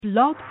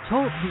Blog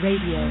Talk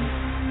Radio.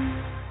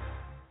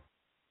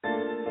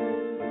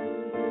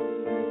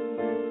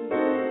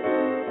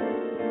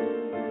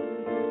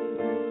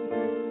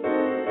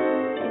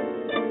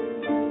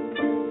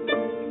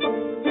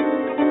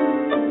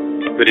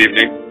 Good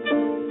evening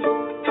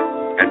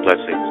and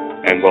blessings,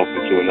 and welcome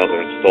to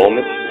another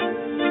installment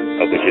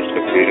of the Gist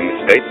of Freedom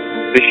Estate.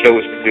 This show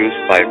is produced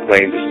by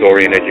acclaimed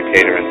historian,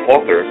 educator, and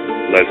author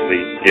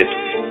Leslie Gist,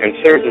 and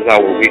serves as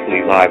our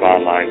weekly live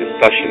online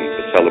discussion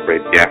to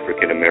celebrate the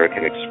African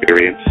American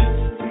experience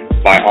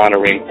by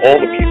honoring all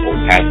the people,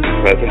 past and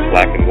present,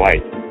 black and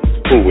white,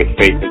 who, with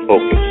faith and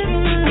focus,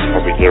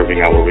 are preserving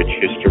our rich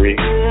history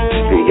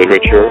through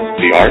literature,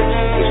 the arts,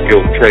 the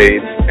skilled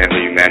trades, and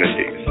the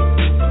humanities.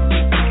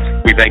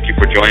 We thank you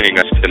for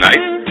joining us tonight,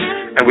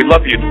 and we'd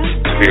love you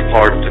to be a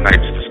part of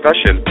tonight's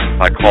discussion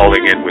by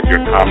calling in with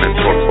your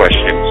comments or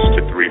questions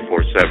to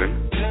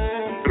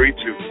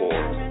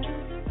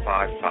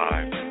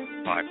 347-324-5552.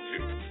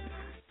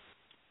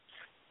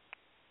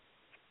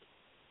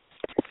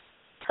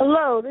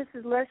 Hello, this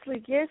is Leslie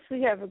Gist.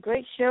 We have a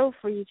great show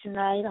for you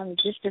tonight on the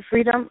Gist of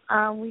Freedom.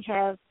 We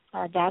have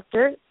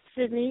Dr.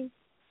 Sidney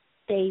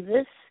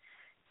Davis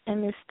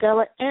and Miss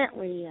Stella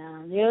Antley.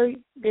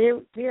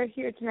 They're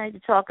here tonight to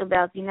talk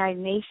about the United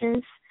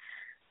Nations,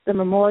 the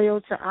memorial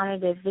to honor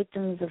the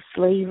victims of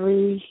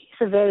slavery.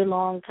 It's a very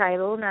long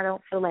title, and I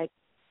don't feel like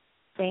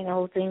saying the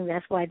whole thing.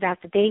 That's why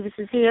Dr. Davis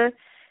is here.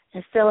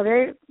 And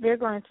Stella, they're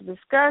going to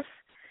discuss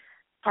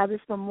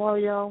this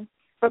memorial.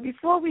 But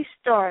before we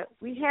start,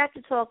 we have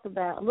to talk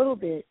about a little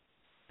bit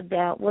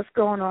about what's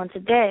going on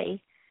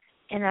today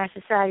in our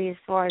society as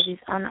far as these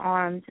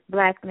unarmed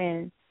black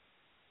men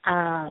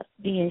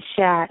being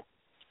shot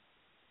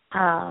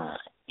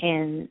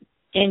and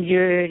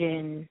injured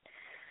and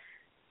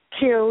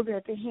killed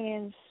at the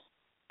hands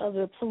of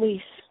the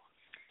police.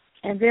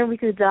 And then we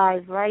could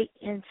dive right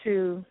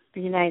into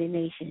the United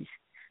Nations.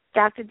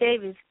 Dr.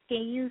 Davis,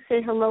 can you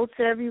say hello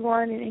to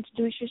everyone and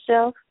introduce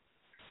yourself?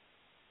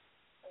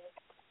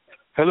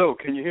 Hello,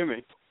 can you hear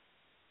me?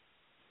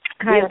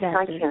 Hi, yes, Doctor.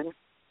 I can.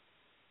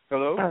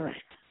 Hello?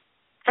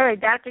 All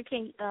right, Doctor,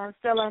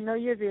 Stella, I know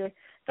you're there.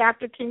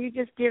 Doctor, can you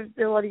just give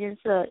the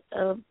audience a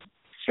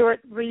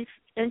short, brief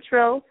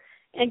intro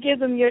and give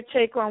them your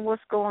take on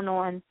what's going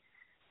on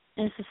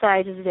in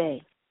society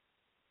today?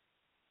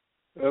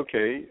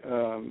 Okay.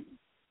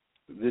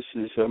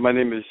 My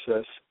name is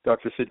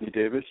Dr. Sidney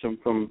Davis. I'm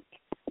from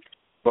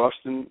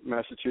Boston,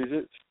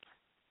 Massachusetts.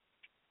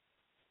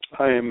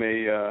 I am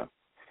a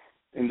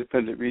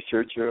independent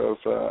researcher of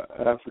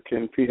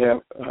African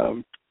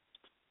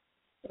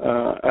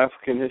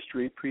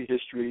history,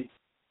 prehistory,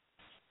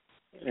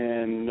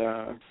 and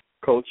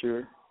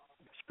culture,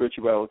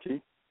 spirituality.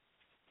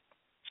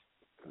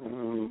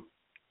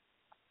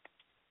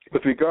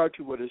 With regard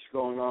to what is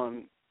going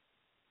on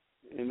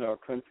in our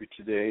country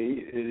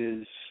today, it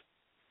is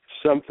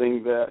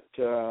something that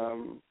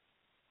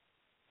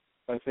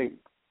I think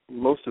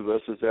most of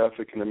us as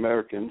African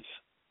Americans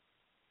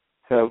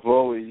have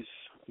always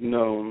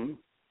known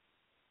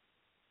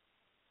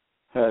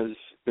has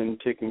been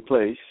taking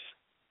place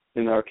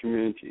in our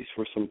communities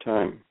for some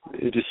time.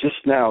 It is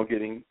just now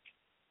getting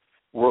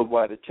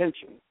worldwide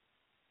attention.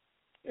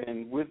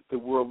 And with the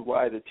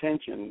worldwide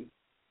attention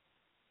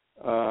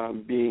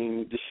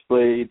being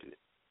displayed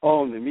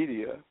all in the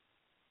media,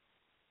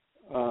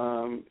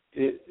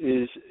 it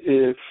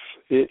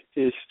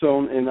is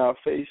thrown in our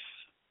face,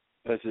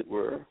 as it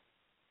were,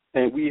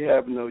 and we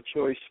have no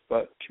choice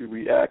but to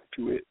react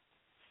to it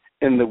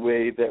in the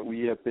way that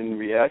we have been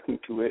reacting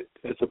to it,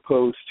 as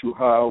opposed to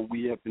how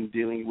we have been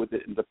dealing with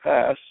it in the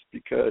past,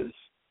 because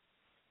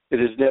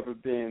it has never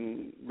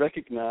been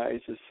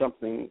recognized as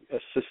something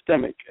as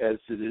systemic as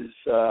it is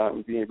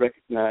being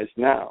recognized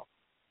now.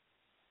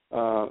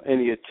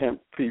 Any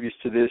attempt previous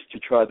to this to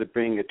try to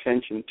bring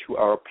attention to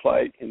our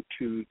plight and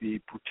to the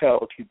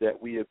brutality that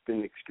we have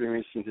been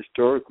experiencing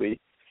historically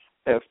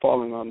have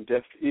fallen on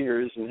deaf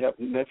ears and have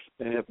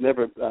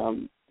never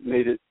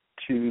made it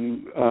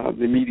to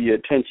the media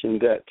attention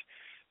that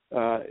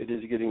it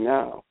is getting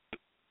now.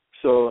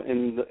 So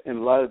in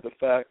light of the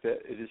fact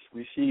that it has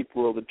received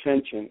world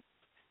attention,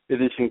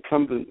 it is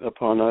incumbent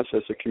upon us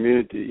as a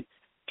community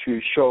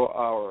to show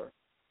our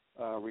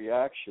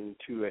reaction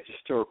to a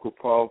historical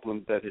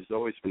problem that has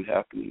always been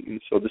happening.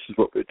 And so this is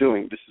what we're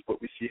doing. This is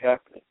what we see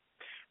happening.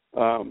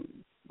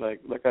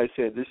 Like I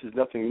said, this is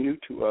nothing new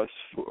to us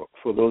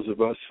for those of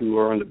us who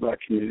are in the black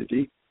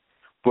community.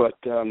 But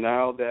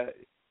now that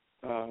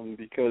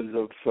because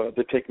of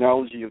the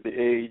technology of the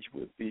age,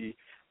 with the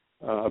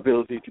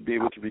ability to be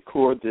able to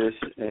record this,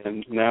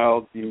 and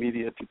now the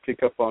media to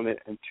pick up on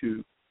it and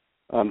to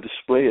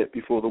display it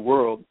before the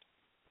world,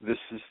 this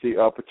is the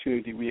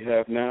opportunity we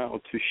have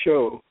now to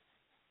show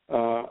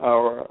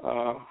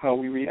how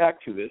we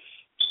react to this.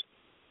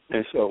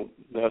 And so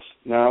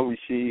now we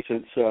see,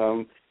 since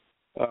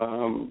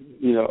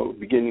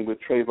beginning with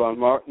Trayvon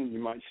Martin, you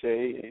might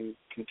say, and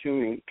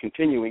continuing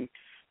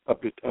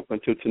up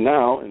until to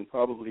now, and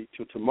probably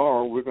till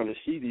tomorrow, we're going to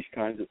see these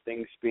kinds of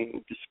things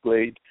being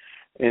displayed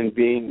and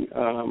being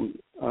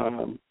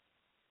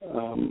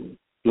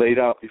laid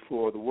out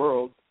before the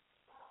world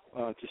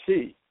to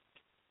see.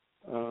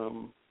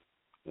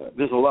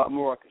 There's a lot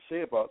more I could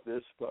say about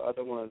this, but I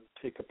don't want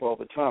to take up all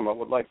the time. I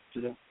would like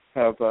to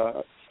have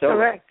Stella.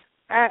 Correct.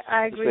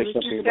 I agree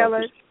with you,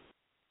 Stella.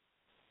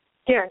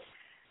 Yes.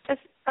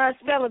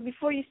 Stella,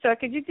 before you start,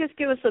 could you just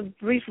give us a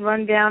brief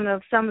rundown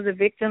of some of the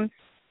victims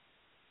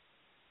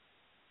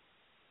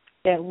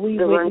that we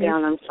The witnessed?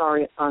 rundown, I'm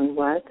sorry, on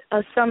what?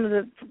 Some of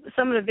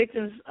the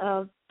victims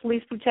of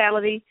police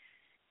brutality,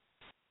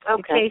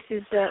 Okay. the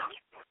cases that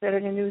are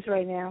in the news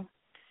right now.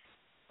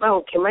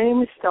 Okay, my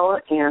name is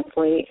Stella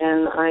Ansley,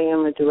 and I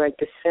am a direct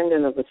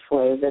descendant of a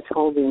slave that's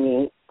holding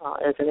me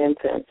as an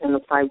infant in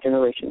the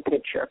 5-generation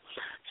picture.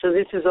 So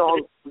this is all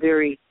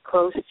very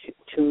close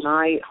to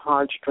my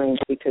heartstrings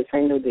because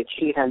I know that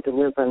she had to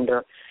live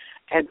under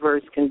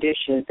adverse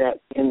conditions that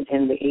in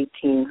the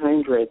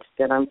 1800s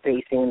that I'm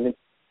facing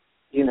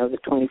in the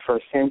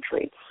 21st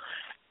century.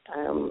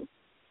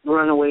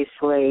 Runaway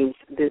slaves.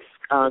 This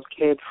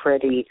kid,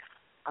 Freddie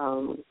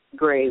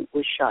Gray,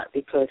 was shot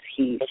because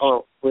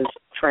was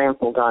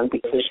trampled on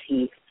because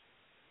he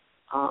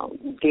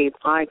gave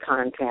eye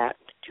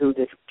contact to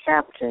this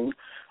captain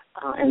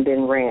and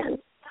then ran.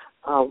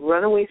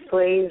 Runaway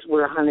slaves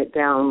were hunted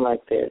down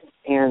like this,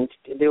 and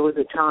there was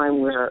a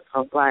time where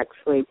a black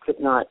slave could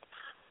not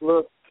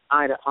look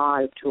eye to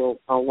eye to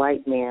a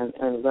white man,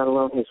 and let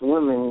alone his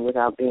woman,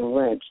 without being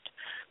lynched.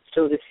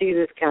 So to see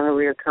this kind of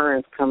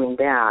reoccurrence coming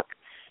back,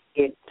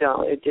 it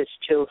just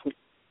chills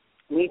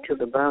me to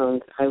the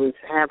bones. I was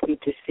happy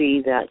to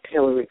see that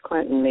Hillary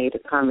Clinton made a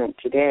comment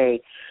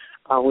today,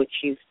 which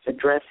she's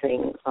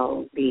addressing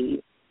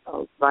the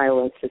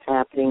violence that's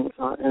happening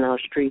in our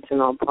streets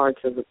in all parts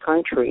of the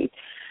country.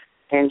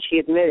 And she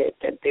admitted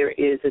that there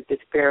is a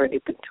disparity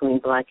between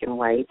black and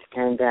white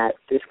and that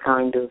this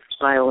kind of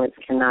violence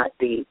cannot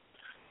be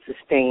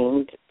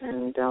sustained.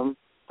 And a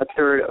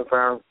third of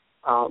our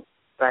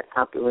black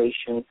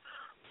population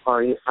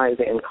are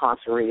either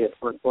incarcerated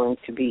or going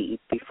to be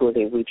before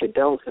they reach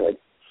adulthood.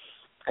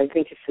 I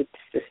think it's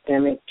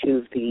systemic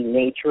to the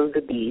nature of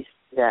the beast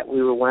that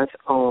we were once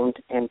owned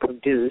and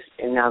produced,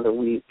 and now that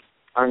we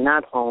are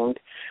not owned,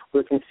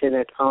 we're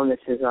considered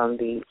onuses on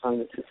the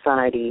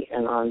society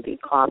and on the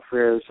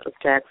coffers of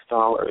tax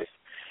dollars.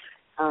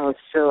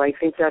 So I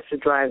think that's a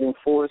driving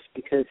force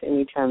because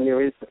anytime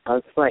there is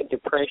a slight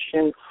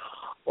depression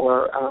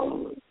or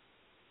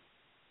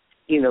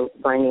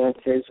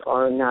finances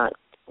are not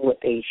what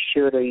they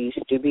should or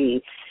used to be,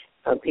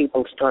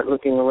 people start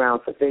looking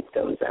around for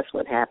victims. That's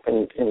what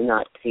happened in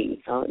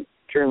Nazi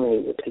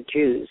Germany with the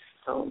Jews.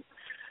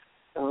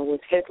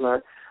 With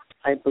Hitler,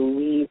 I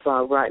believe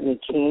Rodney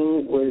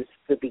King was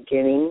the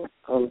beginning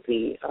of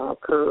the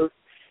curve,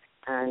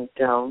 and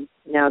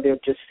now they're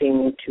just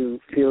seeming to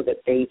feel that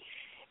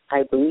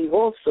I believe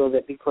also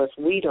that because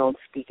we don't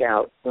speak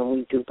out when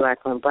we do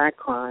black-on-black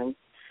crime,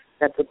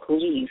 that the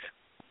police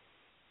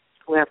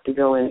who have to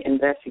go and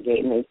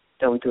investigate, and they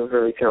don't do a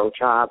very thorough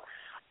job,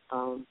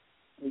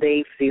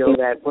 they feel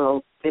that,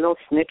 well, they don't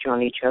snitch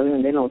on each other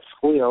and they don't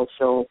squeal,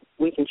 so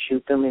we can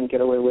shoot them and get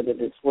away with it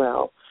as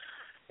well.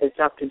 As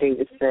Dr.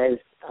 Davis says,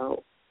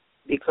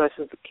 because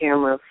of the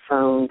camera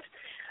phones,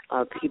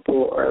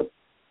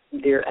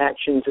 their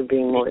actions are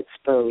being more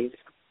exposed,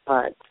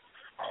 but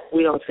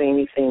we don't say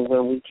anything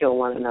when we kill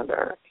one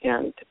another,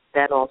 and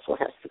that also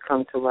has to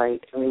come to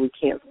light. I mean, we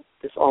can't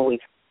just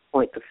always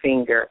point the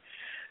finger,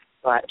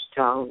 but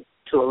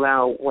to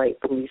allow white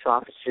police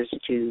officers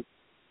to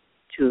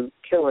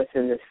kill us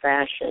in this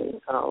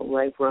fashion,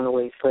 like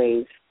runaway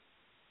slaves,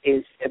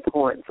 is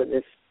important for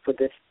this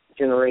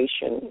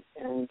generation,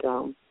 and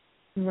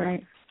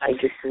right. I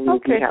just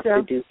believe we have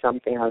to do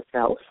something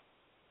ourselves.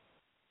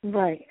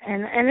 Right,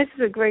 and this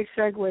is a great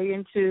segue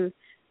into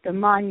the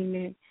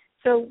monument.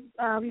 So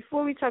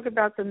before we talk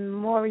about the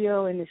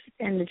memorial and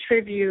the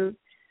tribute,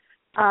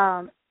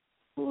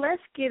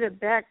 let's get a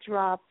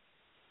backdrop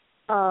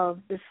of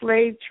the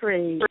slave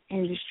trade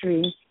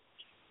industry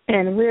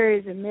and where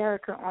is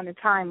America on the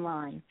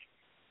timeline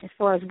as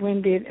far as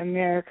when did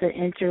America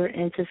enter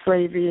into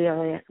slavery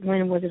or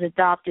when was it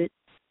adopted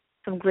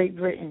from Great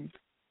Britain?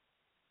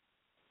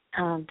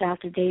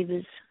 Dr.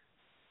 Davis.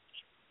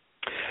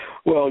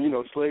 Well,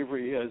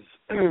 slavery has,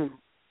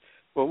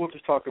 we'll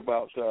just talk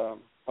about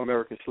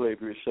American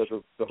slavery instead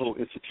of the whole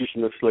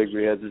institution of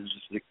slavery as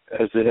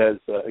it has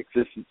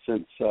existed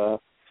since the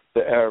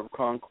Arab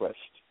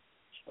conquest,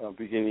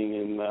 beginning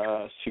in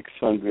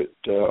 600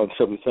 or the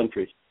 7th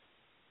century.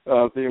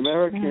 The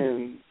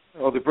American,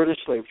 or the British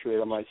slave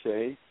trade, I might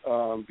say,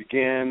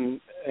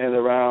 began in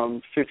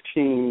around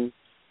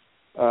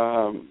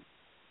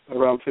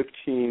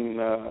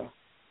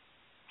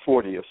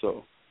 1540 or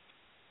so.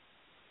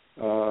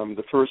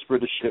 The first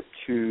British ship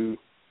to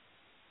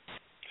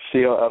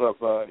sail out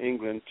of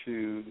England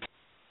to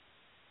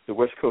the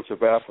west coast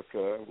of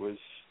Africa was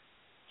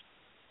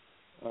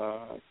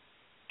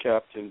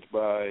captained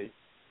by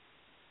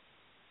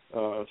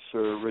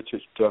Sir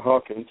Richard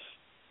Hawkins,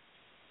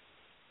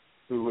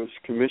 who was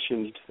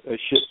commissioned a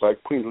ship by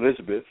Queen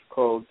Elizabeth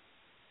called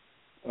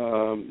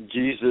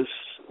Jesus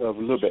of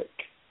Lubeck.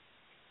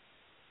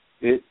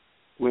 it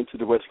went to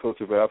the west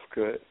coast of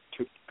Africa,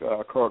 took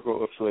a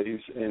cargo of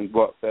slaves, and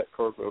brought that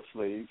cargo of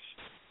slaves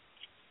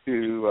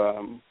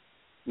to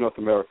North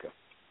America.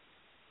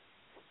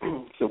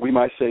 So we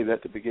might say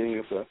that the beginning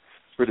of the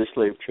British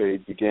slave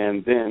trade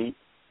began then.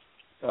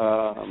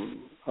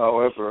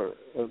 However,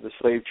 the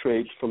slave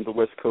trade from the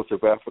west coast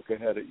of Africa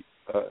had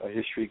a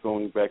history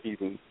going back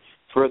even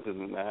further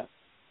than that,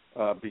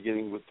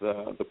 beginning with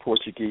the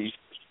Portuguese,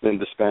 then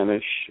the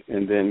Spanish,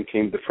 and then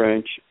came the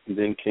French, and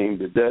then came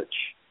the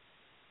Dutch,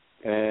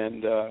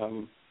 and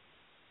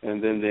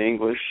then the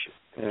English,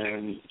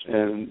 and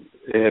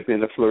it had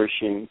been a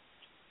flourishing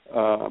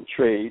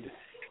trade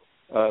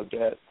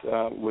that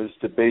was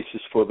the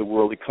basis for the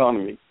world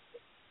economy,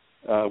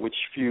 which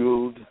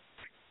fueled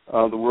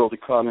the world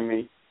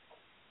economy,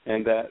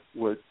 and that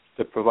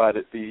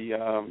provided the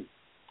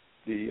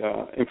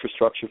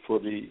infrastructure for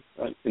the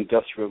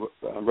industrial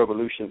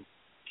revolution.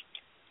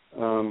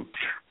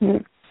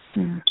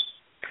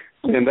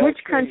 And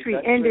which country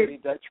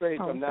ended that trade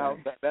from now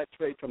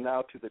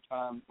to the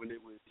time when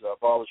it was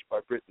abolished by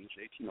Britain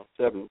in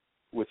 1807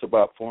 was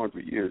about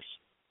 400 years.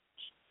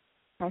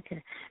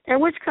 Okay.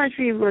 And which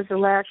country was the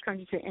last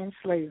country to end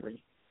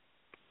slavery,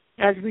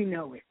 as we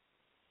know it?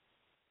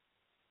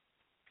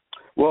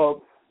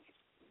 Well,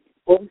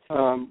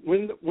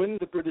 when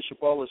the British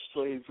abolished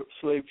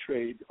slave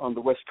trade on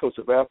the west coast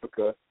of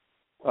Africa,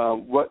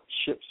 what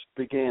ships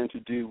began to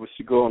do was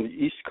to go on the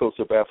east coast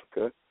of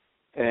Africa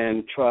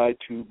and try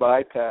to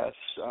bypass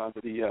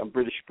the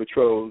British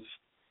patrols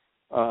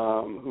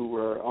who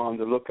were on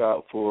the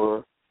lookout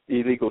for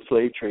illegal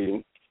slave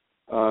trading.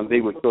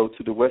 They would go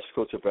to the west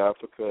coast of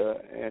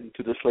Africa and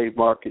to the slave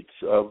markets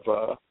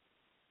on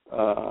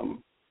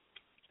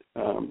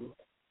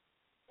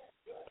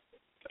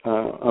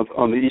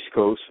the East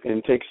Coast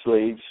and take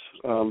slaves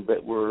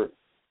that were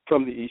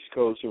from the East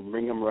Coast and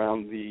bring them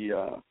around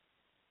the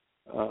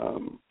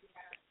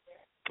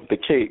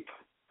Cape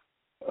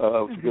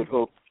of Good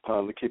Hope,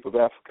 the Cape of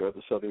Africa,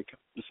 the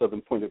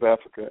southern point of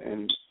Africa,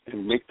 and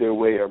make their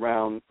way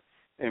around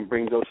and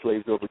bring those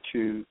slaves over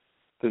to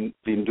the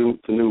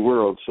New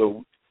World.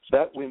 So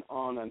that went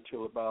on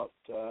until about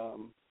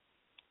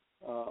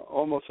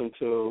almost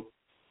until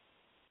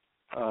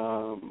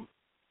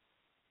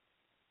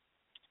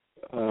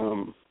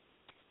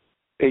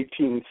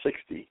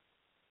 1860.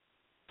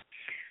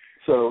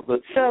 So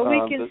the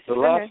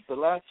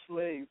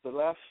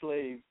last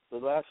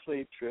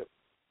slave trip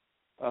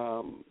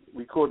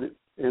recorded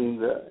in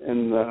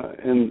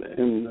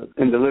the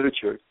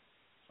literature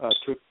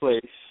took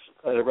place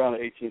at around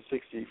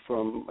 1860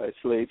 from a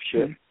slave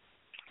ship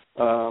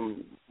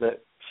that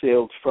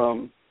sailed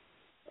from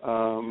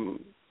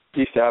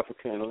East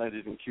Africa and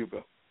landed in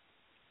Cuba.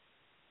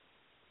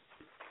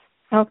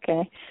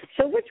 Okay.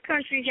 So which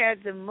country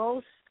had the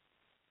most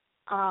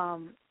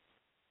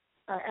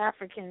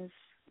Africans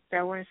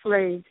that were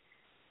enslaved,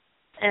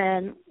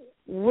 and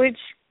which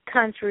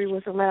country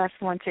was the last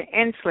one to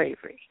end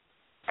slavery?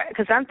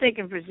 Because I'm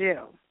thinking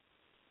Brazil.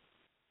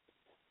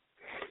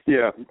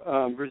 Yeah,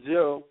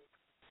 Brazil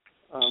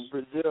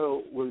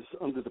was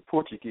under the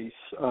Portuguese,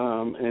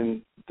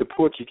 and the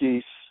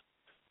Portuguese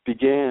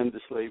began the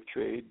slave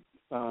trade,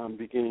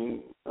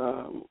 beginning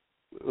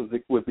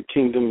with the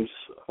kingdoms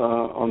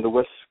on the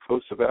west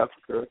coast of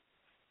Africa,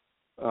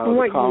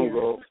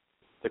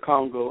 the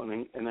Congo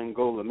and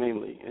Angola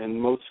mainly,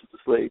 and most of the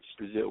slaves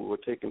in Brazil were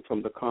taken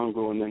from the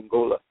Congo and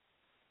Angola,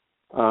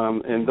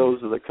 and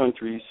those are the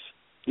countries,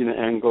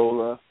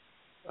 Angola,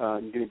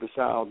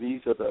 Guinea-Bissau.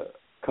 These are the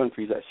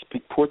countries that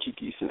speak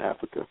Portuguese in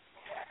Africa,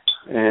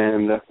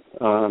 and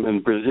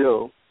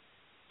Brazil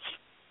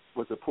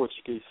was a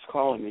Portuguese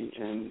colony,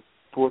 and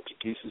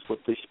Portuguese is what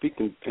they speak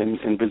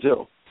in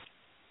Brazil.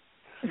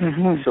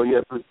 Mm-hmm. So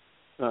yeah,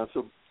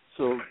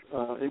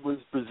 it was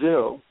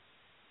Brazil.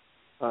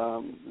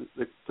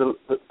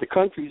 The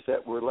countries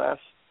that were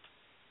last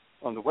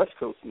on the west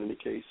coast, in any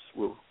case,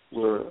 were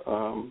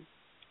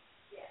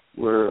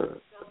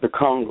the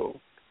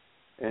Congo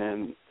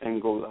and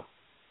Angola.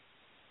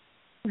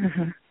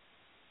 Mm-hmm.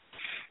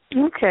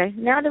 Okay.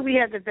 Now that we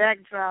have the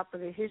backdrop of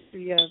the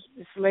history of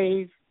the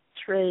slave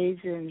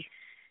trades and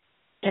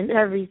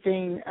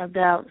everything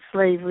about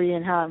slavery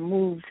and how it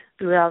moved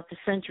throughout the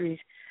centuries,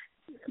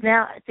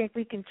 now I think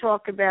we can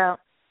talk about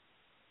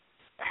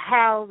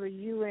how the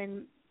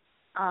UN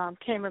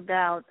came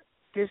about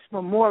this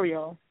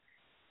memorial,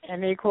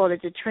 and they call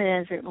it the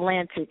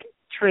Transatlantic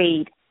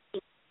Trade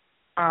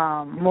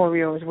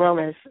Memorial as well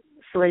as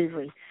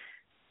slavery.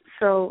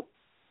 So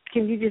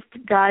can you just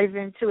dive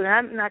into it?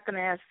 I'm not going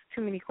to ask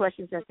too many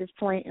questions at this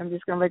point. I'm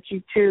just going to let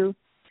you two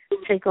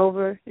take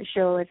over the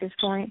show at this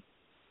point.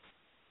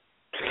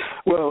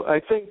 Well, I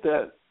think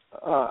that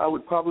I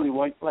would probably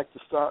like to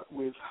start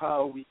with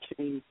how we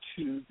came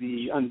to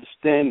the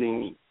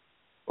understanding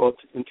or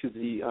into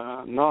the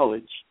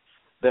knowledge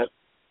that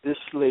this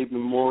slave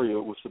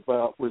memorial was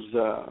about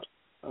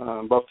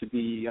to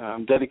be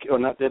dedicated, or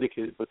not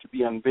dedicated, but to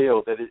be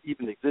unveiled, that it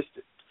even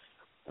existed.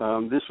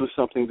 This was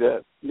something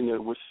that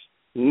was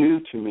new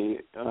to me,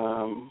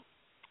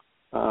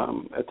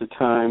 at the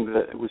time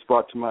that it was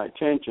brought to my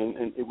attention,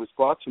 and it was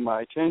brought to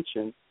my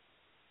attention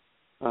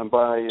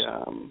by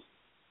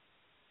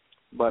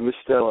Miss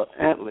Stella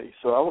Antley.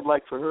 So I would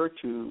like for her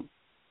to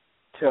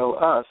tell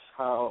us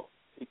how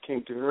it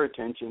came to her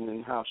attention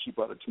and how she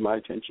brought it to my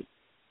attention.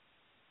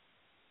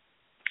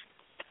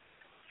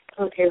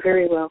 Okay,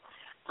 very well.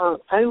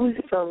 I was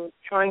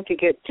trying to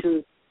get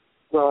to,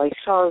 I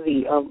saw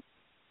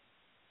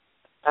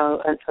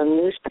a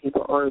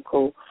newspaper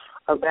article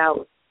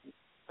about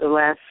the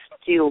last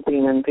stele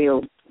being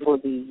unveiled for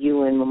the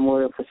UN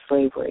Memorial for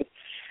Slavery.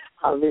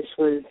 This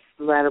was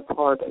the latter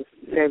part of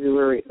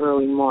February,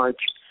 early March.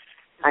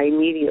 I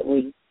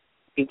immediately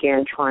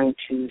began trying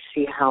to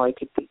see how I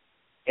could be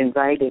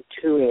invited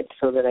to it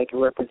so that I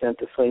could represent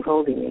the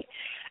slaveholding me.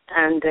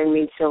 And I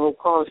made several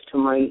calls to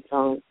my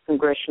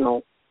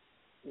congressional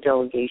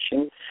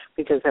delegation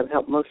because I've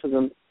helped most of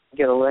them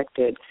get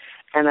elected.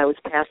 And I was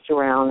passed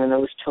around and I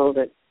was told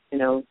that,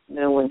 no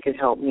one could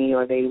help me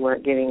or they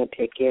weren't getting a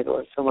ticket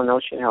or someone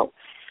else should help.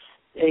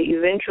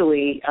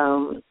 Eventually,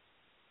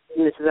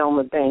 Ms.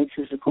 Velma Banks,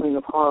 who's the Queen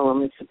of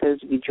Harlem, is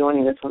supposed to be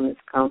joining us on this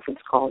conference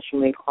call. She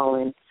may call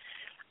in.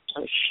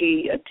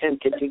 She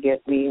attempted to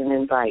get me an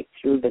invite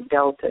through the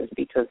Deltas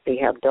because they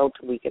have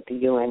Delta Week at the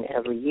UN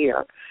every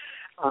year,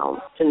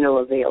 to no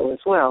avail as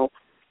well.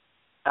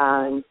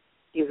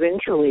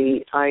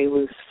 Eventually,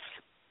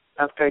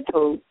 after I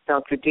told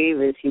Dr.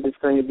 Davis he was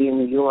going to be in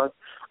New York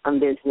on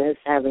business,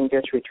 having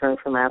just returned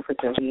from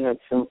Africa, he had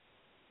some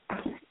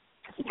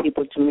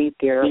people to meet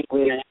there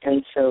with,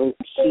 and so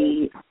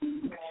he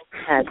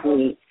had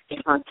me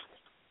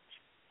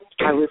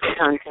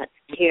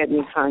he had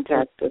me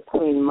contact the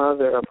Queen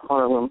Mother of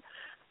Harlem,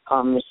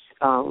 Miss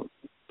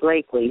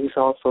Blakely, who's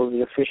also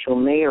the official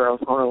mayor of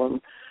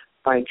Harlem,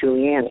 by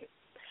Giuliani.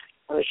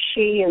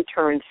 She, in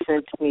turn,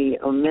 sent me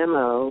a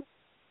memo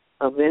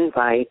of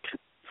invite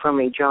from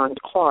a John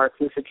Clark,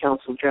 who's the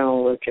Consul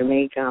General of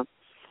Jamaica,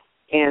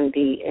 and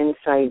the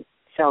inside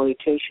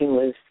salutation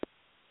was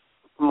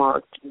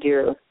marked,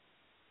 "Dear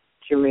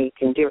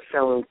Jamaican, dear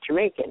fellow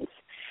Jamaicans,"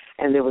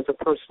 and there was a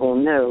personal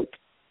note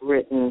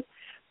written,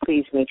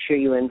 "Please make sure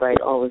you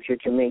invite all of your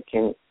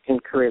Jamaican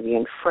and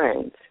Caribbean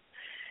friends."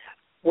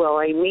 Well,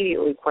 I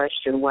immediately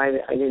questioned why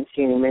I didn't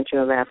see any mention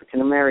of African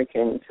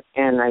Americans,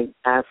 and I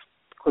asked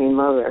Queen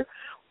Mother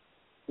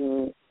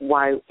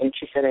why, and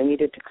she said I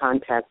needed to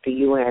contact the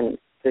UN,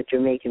 the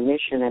Jamaican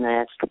mission, and I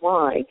asked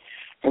why,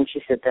 and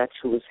she said that's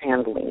who was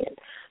handling it.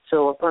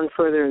 So upon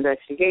further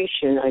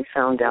investigation, I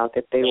found out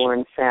that they were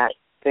in fact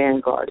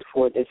vanguard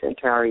for this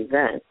entire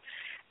event,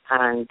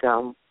 and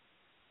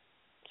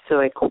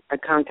so I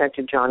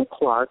contacted John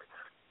Clark,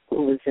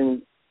 who was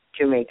in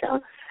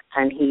Jamaica,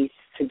 and he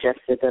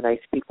suggested that I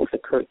speak with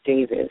Kurt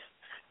Davis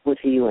with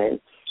the UN.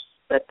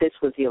 But this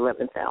was the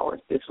 11th hour.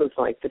 This was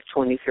like the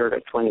 23rd or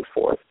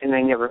 24th, and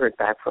I never heard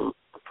back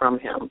from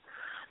him.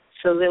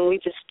 So then we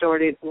just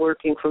started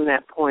working from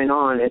that point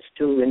on as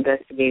to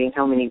investigating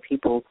how many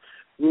people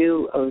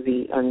knew of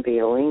the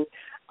unveiling.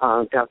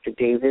 Dr.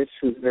 Davis,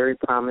 who's very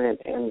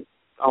prominent and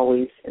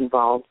always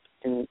involved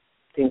in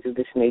things of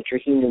this nature,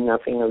 he knew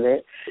nothing of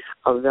it.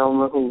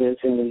 Velma, who lives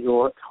in New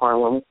York,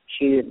 Harlem,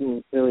 she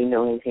didn't really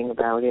know anything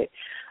about it.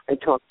 I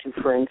talked to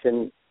friends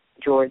in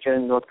Georgia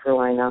and North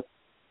Carolina.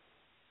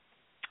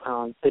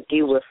 The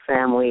DeWitt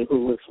family,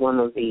 who was one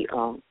of the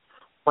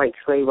white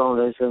slave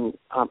owners in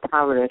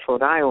Providence,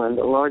 Rhode Island,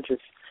 the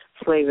largest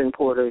slave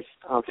importers,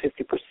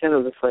 50%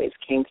 of the slaves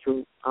came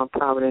through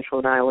Providence,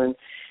 Rhode Island,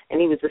 and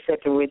he was the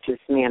second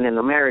richest man in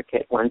America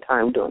at one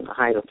time during the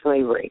height of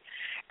slavery.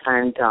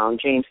 And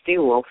James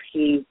DeWolf,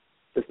 he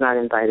was not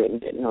invited and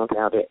didn't know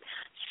about it.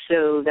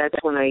 So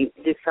that's when I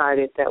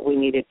decided that we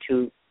needed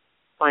to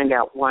find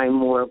out why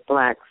more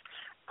blacks,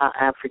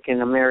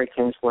 African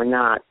Americans, were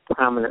not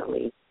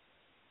prominently,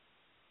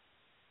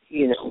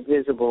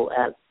 visible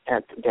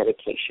at the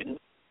dedication.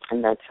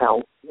 And that's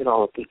how it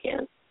all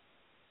began.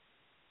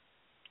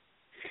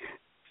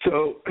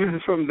 So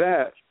from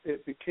that,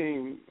 it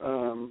became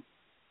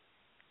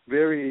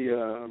very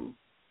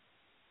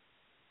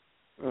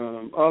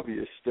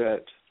obvious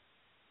that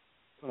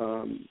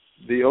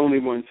the only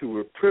ones who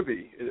were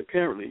privy, it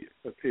apparently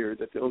appeared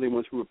that the only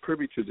ones who were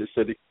privy to this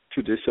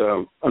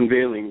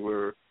unveiling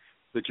were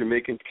the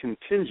Jamaican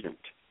contingent.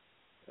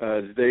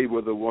 They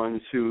were the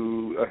ones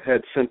who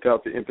had sent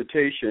out the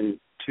invitation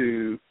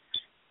to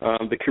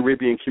the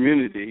Caribbean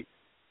community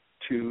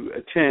to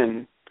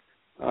attend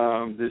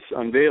this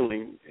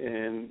unveiling,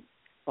 and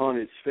on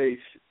its face,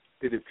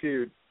 it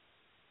appeared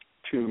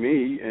to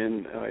me,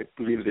 and I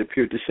believe it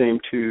appeared the same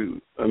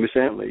to Miss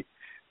Antley,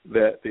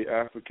 that the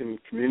African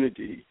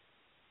community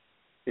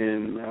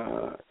in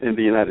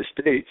the United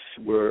States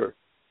were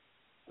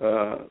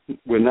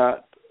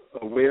not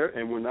aware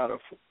and were not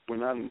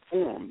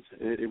informed.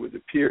 It would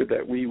appear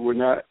that we were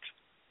not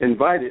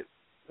invited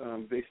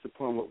based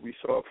upon what we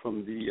saw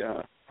from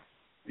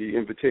the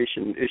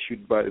invitation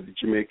issued by the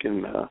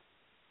Jamaican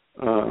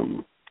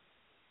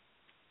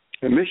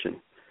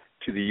mission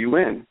to the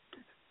UN,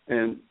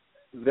 and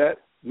that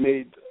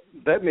made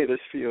us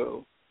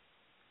feel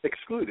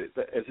excluded,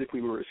 as if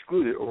we were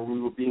excluded or we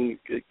were being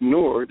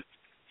ignored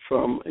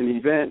from an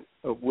event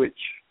of which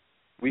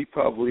we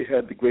probably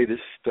had the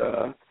greatest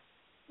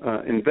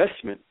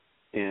investment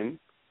in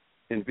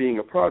being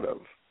a part of.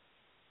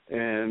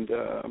 And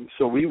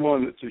so we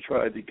wanted to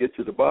try to get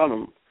to the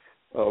bottom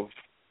of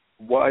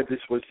why this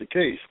was the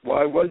case.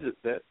 Why was it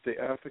that the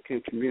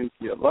African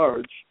community at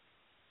large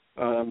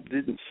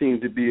didn't seem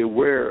to be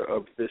aware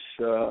of this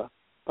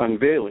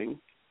unveiling?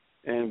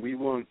 And we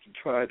wanted to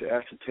try to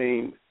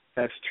ascertain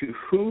as to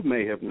who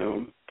may have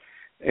known.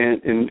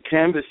 And in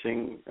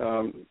canvassing,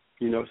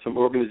 some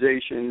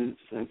organizations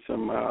and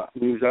some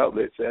news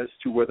outlets as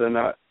to whether or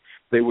not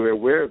they were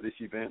aware of this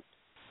event,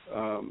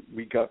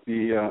 we got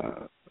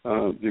the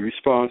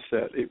response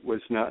that it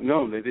was not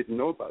known. They didn't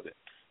know about it.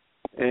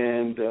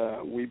 And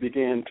we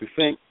began to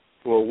think,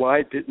 well,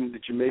 why didn't the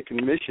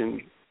Jamaican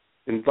Mission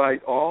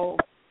invite all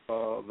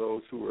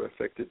those who were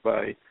affected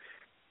by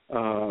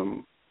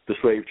the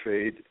slave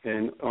trade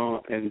and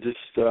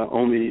just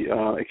only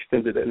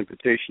extended that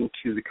invitation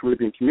to the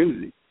Caribbean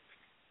community?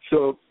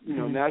 So,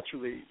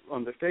 naturally,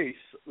 on the face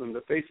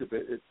of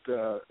it,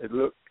 it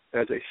looked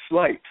as a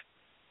slight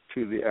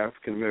to the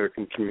African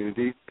American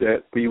community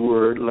that we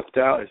were left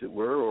out, as it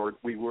were, or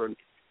we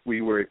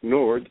were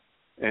ignored,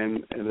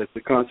 and as a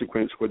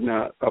consequence, were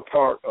not a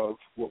part of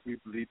what we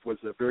believed was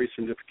a very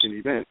significant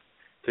event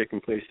taking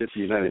place at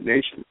the United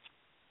Nations.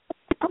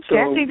 Okay, So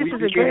I think this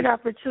is a great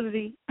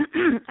opportunity.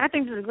 I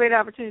think this is a great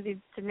opportunity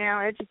to now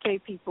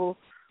educate people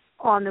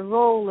on the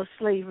role of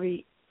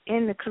slavery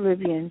in the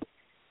Caribbean.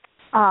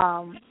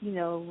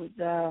 With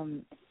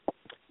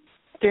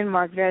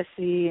Denmark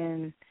Vesey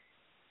and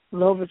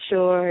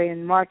Louverture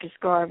and Marcus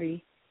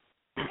Garvey,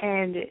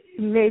 and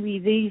maybe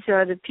these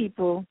are the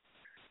people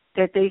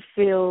that they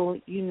feel,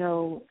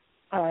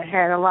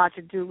 had a lot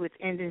to do with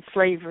ending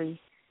slavery,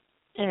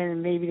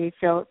 and maybe they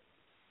felt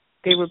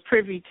they were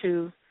privy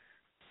to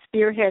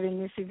spearheading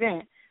this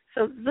event.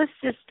 So let's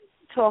just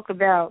talk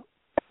about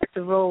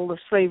the role of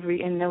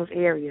slavery in those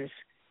areas.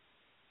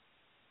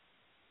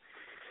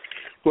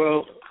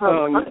 Well,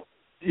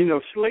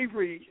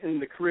 slavery in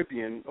the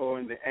Caribbean or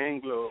in the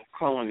Anglo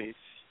colonies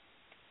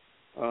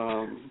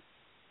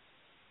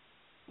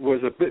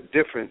was a bit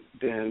different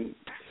than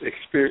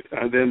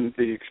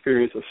the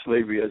experience of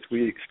slavery as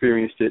we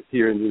experienced it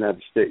here in the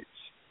United States.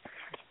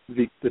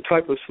 The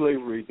type of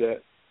slavery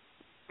that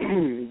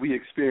we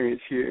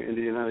experienced here in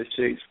the United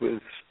States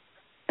was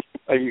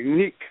a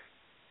unique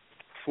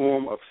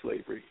form of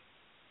slavery.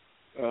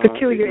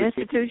 Peculiar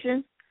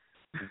institution?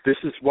 This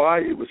is why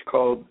it was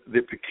called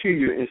the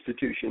peculiar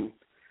institution.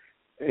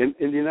 In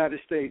the United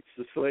States,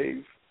 the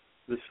slave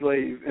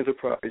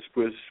enterprise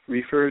was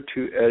referred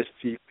to as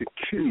the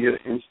peculiar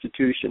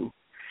institution.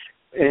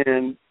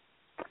 And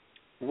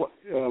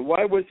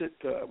why was it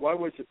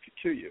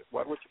peculiar?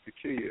 Why was it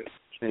peculiar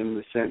in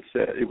the sense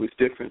that it was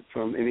different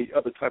from any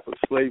other type of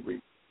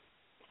slavery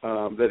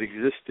that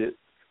existed,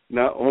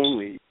 not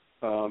only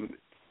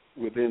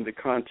within the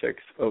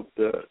context of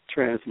the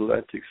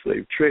transatlantic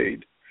slave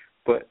trade,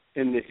 but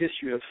in the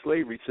history of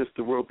slavery since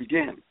the world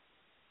began?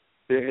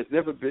 There has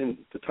never been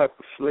the type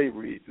of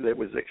slavery that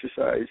was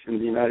exercised in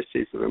the United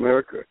States of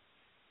America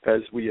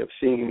as we have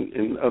seen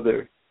in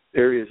other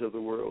areas of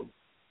the world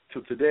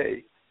till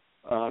today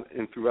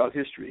and throughout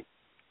history.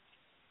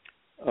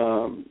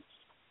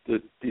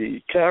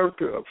 The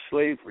character of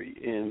slavery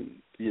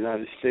in the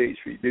United States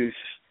reduced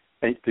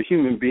the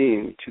human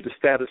being to the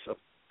status of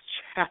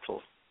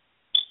chattel.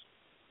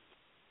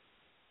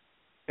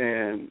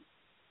 And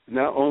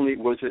not only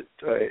was it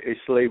a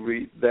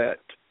slavery that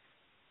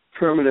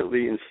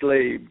permanently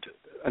enslaved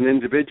an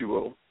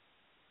individual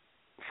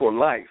for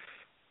life,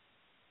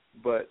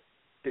 but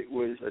it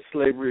was a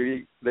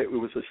slavery that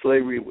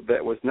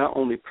was not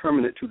only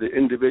permanent to the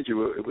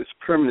individual, it was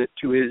permanent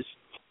to his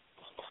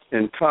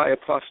entire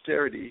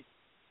posterity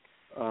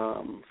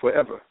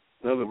forever.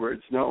 In other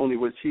words, not only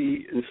was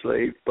he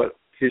enslaved, but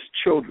his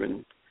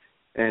children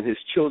and his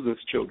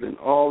children's children.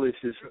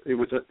 It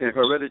was a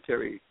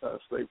hereditary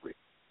slavery.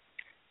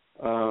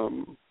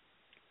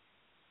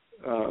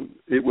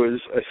 It was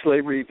a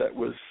slavery that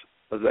was,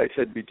 as I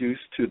said,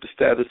 reduced to the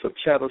status of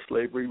chattel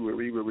slavery, where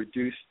we were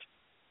reduced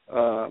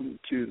to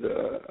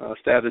the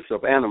status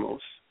of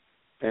animals.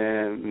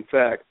 And, in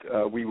fact,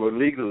 we were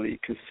legally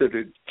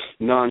considered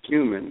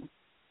non-human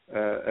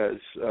as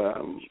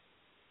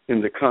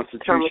in the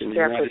Constitution of the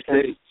United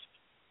States.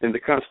 In the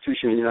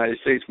Constitution of the United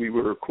States, we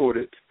were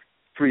accorded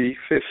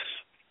 3/5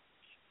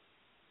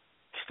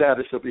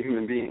 status of a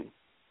human being.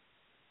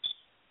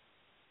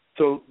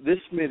 So this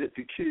made it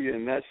peculiar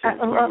in that sense.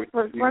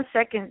 One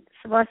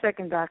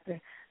second,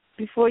 Doctor.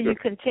 Before you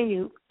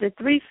continue, the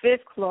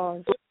 3/5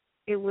 clause,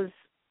 it was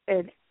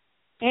an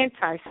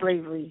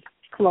anti-slavery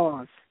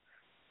clause,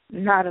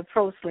 not a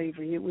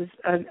pro-slavery. It was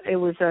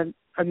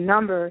a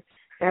number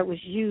that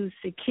was used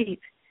to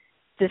keep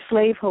the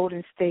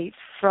slaveholding states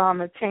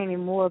from attaining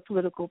more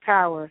political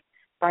power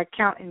by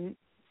counting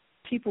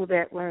people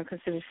that weren't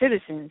considered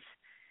citizens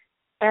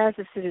as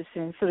a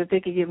citizen, so that they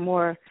could get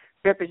more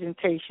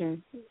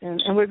representation,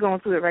 and we're going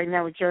through it right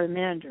now with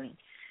gerrymandering.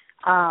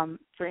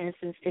 For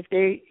instance,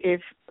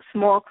 if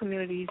small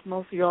communities,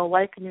 mostly all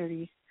white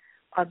communities,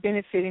 are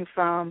benefiting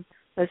from,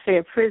 let's say,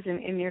 a prison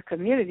in their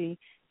community,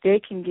 they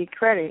can get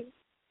credit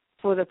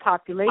for the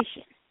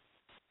population,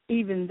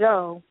 even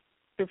though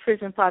the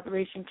prison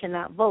population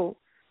cannot vote,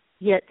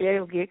 yet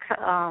they'll get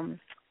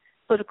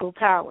political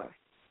power.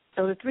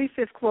 So the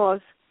 3/5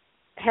 clause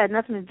had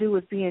nothing to do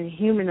with being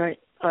human or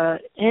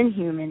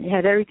inhuman. It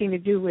had everything to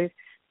do with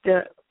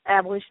the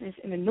abolitionists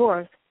in the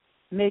North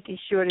making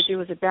sure that there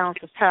was a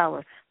balance of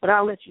power. But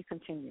I'll let you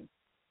continue.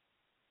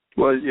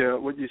 Well, yeah,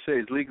 what you say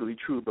is legally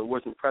true, but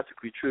wasn't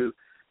practically true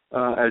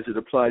as it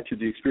applied to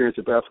the experience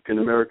of African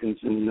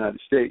Americans in the United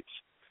States.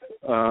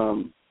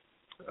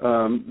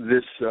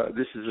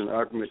 This is an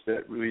argument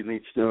that really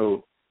needs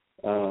no,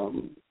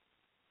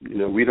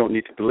 we don't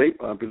need to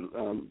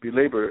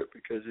belabor it,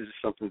 because it is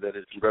something that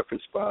is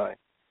referenced by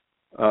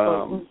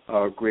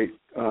our great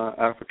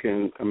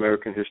African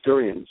American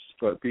historians.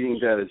 But being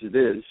that as it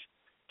is,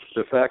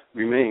 the fact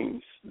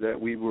remains that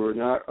we were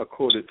not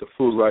accorded the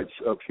full rights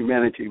of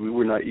humanity. We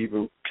were not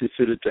even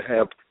considered to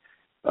have,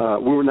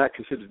 we were not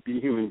considered to be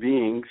human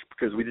beings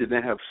because we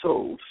didn't have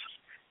souls.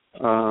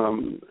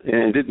 And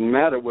it didn't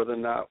matter whether or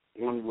not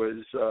one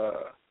was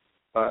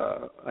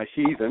a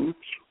heathen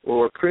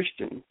or a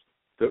Christian.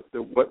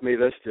 What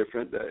made us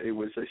different, that it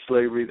was a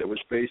slavery that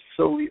was based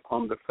solely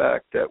on the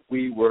fact that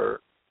we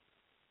were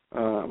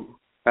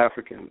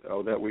African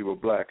or that we were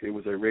black. It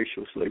was a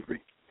racial slavery.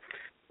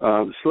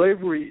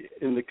 Slavery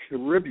in the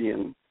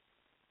Caribbean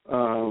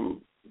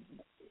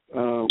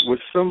was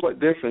somewhat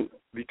different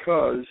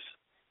because,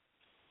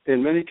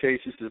 in many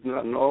cases, if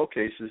not in all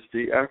cases,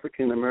 the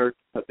African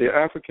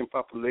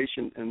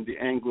population in the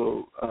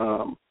Anglo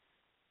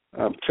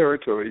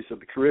territories of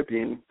the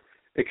Caribbean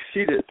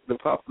exceeded the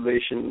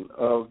population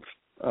of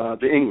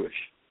the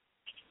English,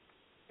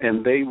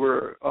 and they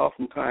were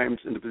oftentimes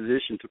in the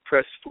position to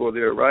press for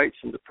their rights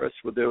and to press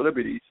for their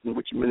liberties, in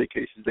which in many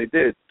cases they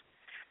did.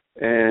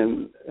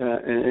 And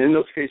in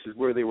those cases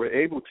where they were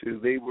able to,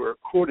 they were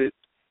accorded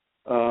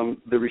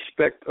the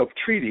respect of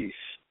treaties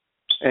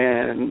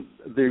and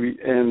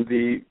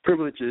the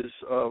privileges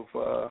of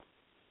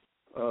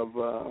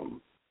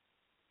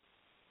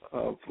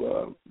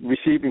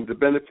receiving the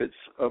benefits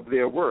of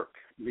their work,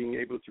 being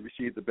able to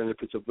receive the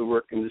benefits of the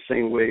work in the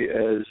same way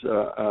as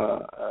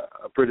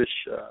a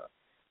British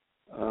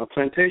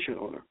plantation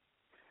owner.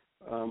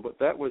 But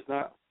that was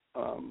not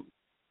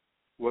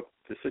what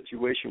the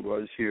situation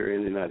was here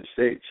in the United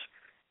States.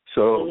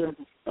 So,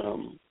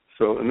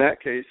 so in that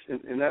case,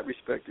 in that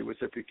respect, it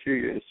was a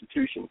peculiar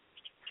institution.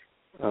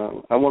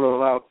 I want to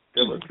allow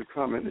Deborah to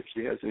comment if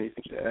she has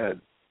anything to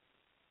add.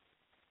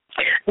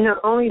 Not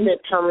only that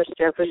Thomas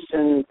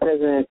Jefferson,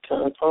 President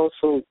Trump,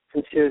 also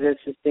considered us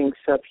as being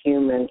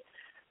subhuman,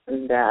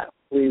 and that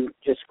we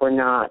just were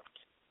not,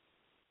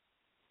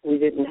 we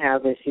didn't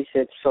have, as he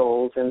said,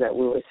 souls, and that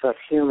we were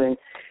subhuman.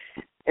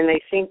 And I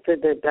think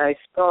that the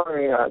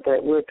diaspora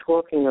that we're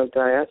talking of,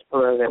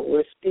 diaspora that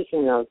we're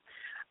speaking of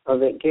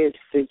it gives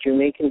the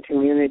Jamaican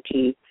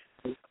community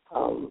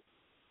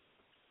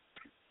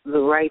the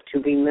right to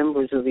be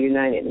members of the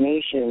United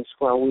Nations,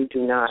 while we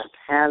do not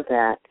have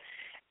that.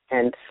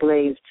 And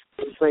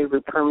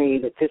slavery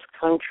permeated this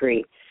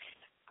country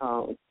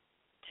 10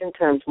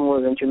 times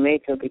more than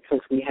Jamaica,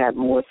 because we had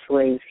more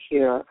slaves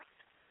here.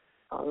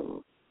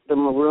 The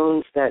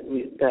Maroons that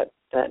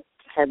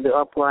had the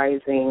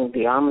uprising,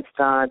 the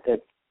Amistad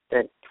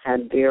that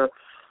had their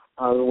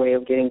way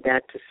of getting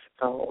back to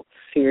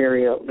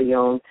Sierra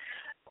Leone,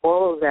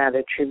 all of that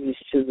attributes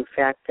to the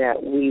fact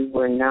that we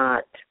were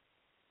not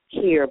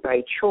here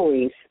by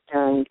choice,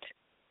 and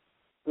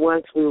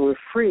once we were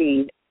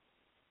freed,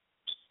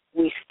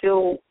 we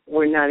still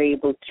were not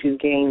able to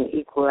gain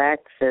equal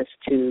access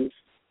to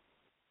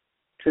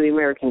the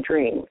American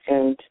dream,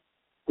 and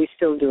we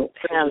still don't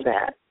have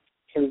that,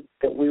 and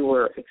that we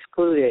were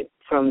excluded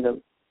from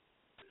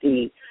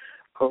the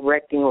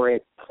erecting or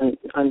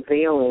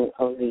unveiling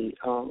of the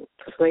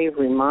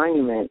slavery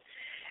monument,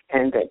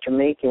 and that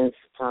Jamaicans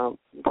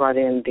brought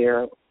in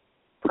their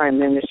Prime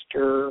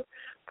Minister,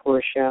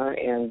 Portia,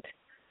 and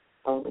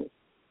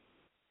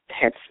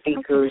had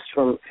speakers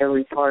from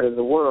every part of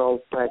the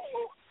world. But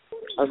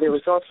there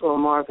was also a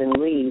Marvin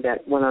Lee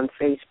that went on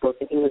Facebook,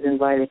 and he was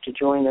invited to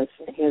join us.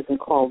 He hasn't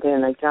called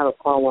in. I got a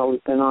call while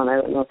we've been on. I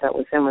don't know if that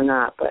was him or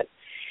not, but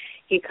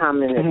he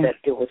commented that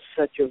there was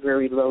such a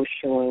very low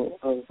showing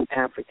of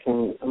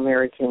African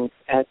Americans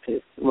at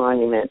this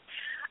monument.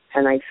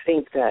 And I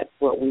think that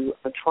what we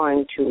are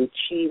trying to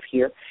achieve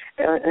here,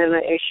 and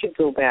I should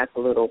go back a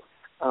little,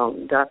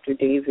 Dr.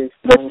 Davis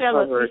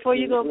uncovered. Before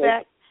you go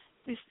back,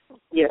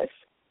 yes.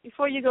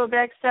 Before you go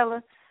back,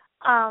 Stella,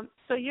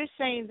 so you're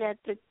saying that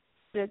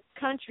the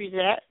countries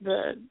and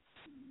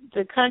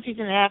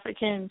the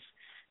Africans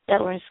that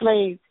were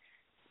enslaved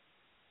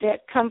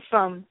that come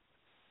from,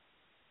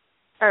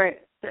 or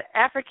the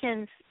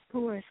Africans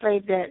who were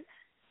enslaved that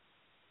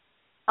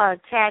are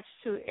attached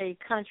to a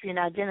country and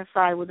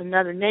identify with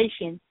another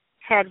nation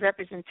had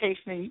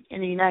representation in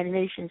the United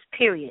Nations,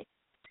 period.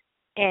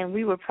 And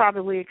we were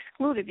probably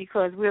excluded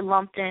because we're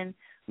lumped in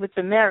with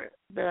America,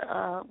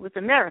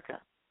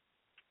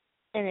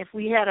 and if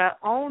we had our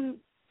own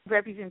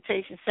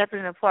representation separate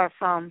and apart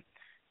from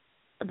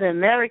the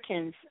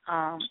Americans'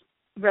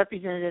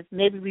 representatives,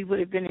 maybe we would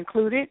have been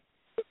included.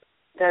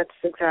 That's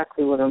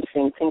exactly what I'm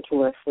saying. Thank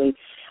you, Leslie.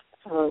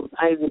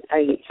 I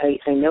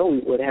know we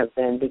would have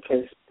been,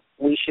 because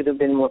we should have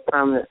been more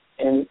prominent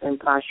and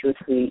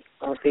posthumously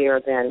there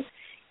than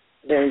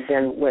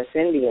West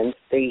Indians.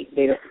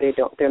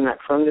 They're not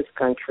from this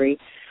country.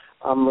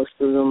 Most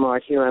of them are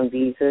here on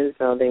visas.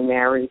 They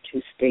marry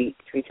to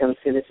become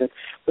citizens.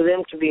 For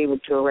them to be able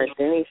to erect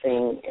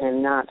anything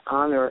and not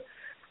honor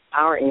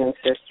our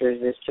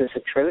ancestors is just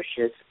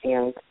atrocious.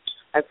 And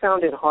I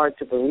found it hard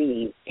to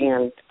believe,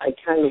 and I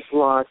kind of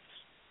lost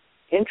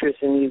interest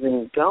in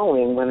even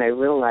going when I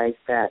realized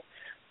that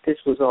this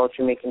was all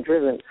Jamaican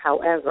driven.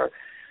 However,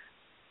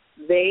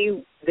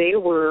 they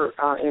were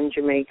in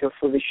Jamaica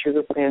for the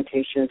sugar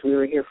plantations. We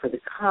were here for the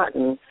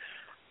cotton,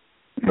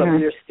 but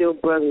we're still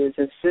brothers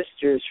and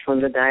sisters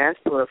from the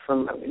diaspora.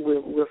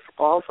 We're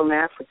all from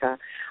Africa.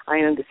 I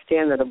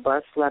understand that a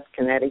bus left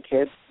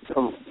Connecticut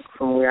from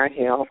where I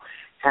hail,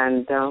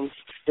 and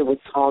it was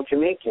all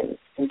Jamaicans.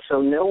 And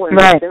so no one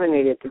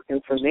disseminated this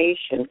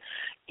information,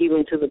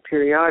 even to the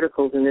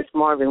periodicals. And this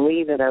Marvin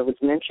Lee that I was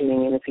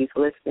mentioning, and if he's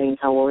listening,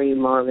 how are you,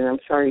 Marvin? I'm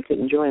sorry you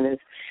couldn't join us.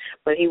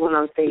 But he went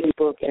on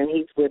Facebook, and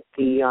he's with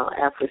the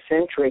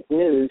Afrocentric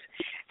News,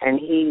 and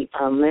he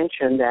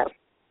mentioned that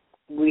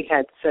we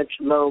had such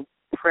low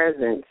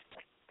presence,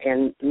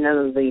 and none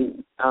of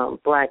the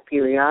black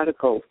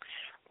periodicals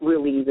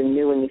really even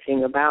knew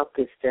anything about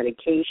this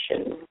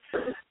dedication.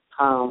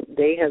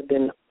 They have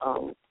been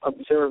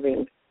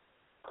observing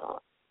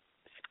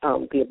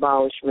the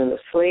abolishment of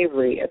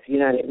slavery at the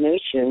United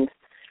Nations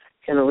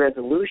in a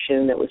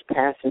resolution that was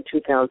passed in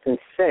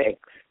 2006,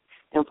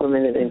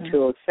 implemented in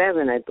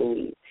 2007, I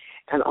believe,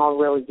 and all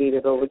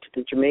relegated over to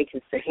the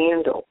Jamaicans to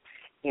handle.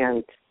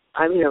 And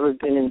I've never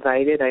been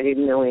invited. I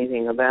didn't know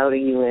anything about a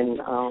UN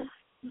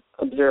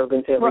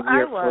observance every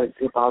year for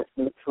the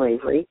abolishment of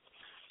slavery.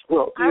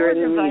 Well, you're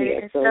in the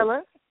media.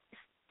 Stella,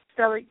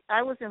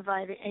 I was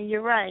invited, and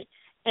you're right.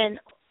 And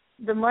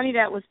the money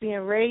that was being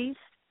raised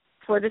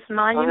for this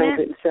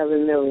monument,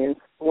 $107 million.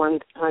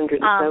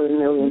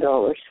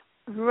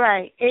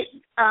 Right.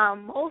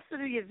 Most of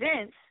the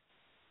events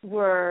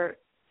were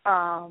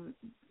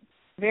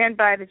ran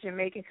by the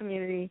Jamaican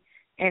community,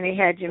 and they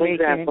had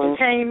Jamaican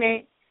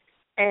entertainment.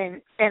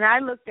 And I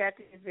looked at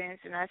the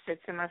events, and I said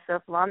to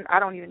myself, well, I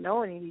don't even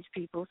know any of these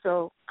people,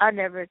 so I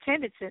never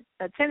attended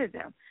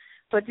them.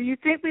 But do you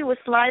think we were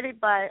slighted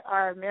by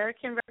our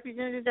American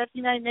representatives at the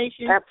United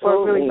Nations? Absolutely.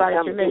 Or really by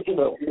the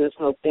Jamaicans? There's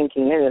no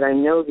thinking in it. I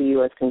know the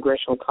U.S.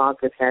 Congressional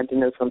Caucus had to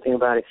know something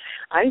about it.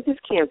 I just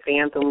can't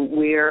fathom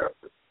where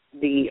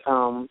the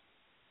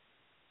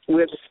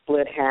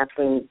split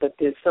happened, but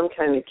there's some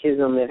kind of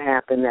schism that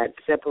happened that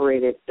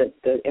separated the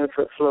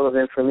flow of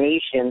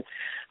information.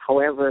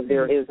 However,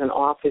 there is an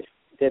office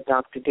that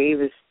Dr.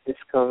 Davis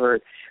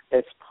discovered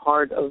that's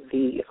part of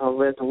the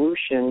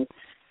resolution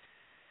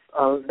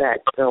that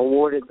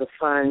awarded the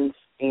funds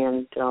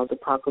and the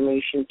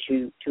proclamation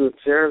to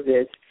observe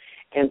this.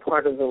 And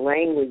part of the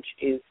language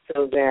is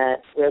so that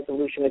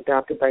resolution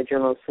adopted by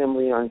General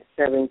Assembly on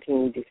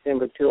 17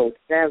 December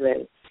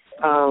 2007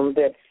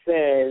 that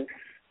says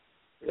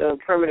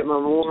permanent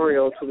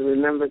memorial to the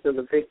remembrance of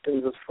the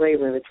victims of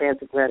slavery and the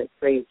transatlantic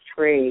slave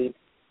trade,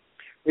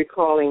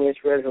 recalling its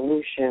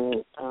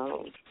resolution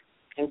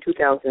in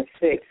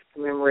 2006,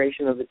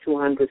 commemoration of the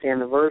 200th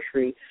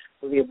anniversary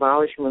of the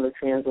abolishment of the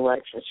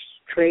transatlantic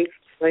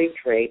slave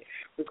trade,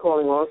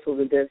 recalling also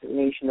the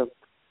designation of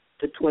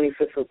the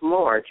 25th of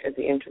March as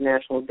the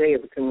International Day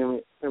of the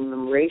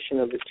commemoration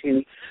of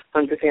the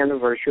 200th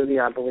anniversary of the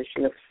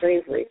abolition of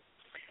slavery.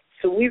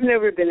 So we've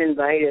never been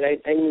invited.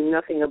 I knew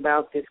nothing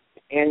about this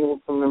annual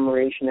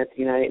commemoration at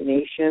the United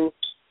Nations.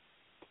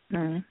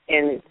 And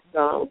it's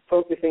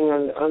focusing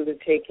on the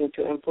undertaking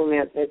to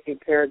implement the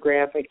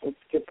paragraph. I can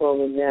skip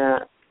over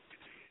that.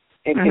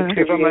 And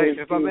contributing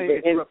to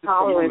the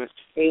intolerance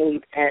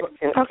aimed at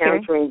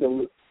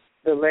countering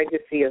the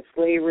legacy of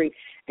slavery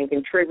and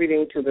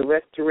contributing to the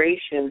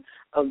restoration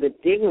of the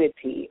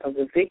dignity of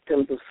the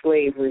victims of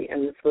slavery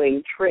and the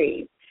slave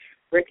trade,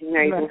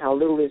 recognizing how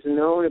little is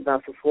known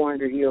about the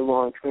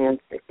 400-year-long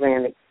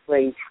transatlantic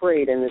slave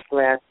trade and its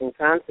lasting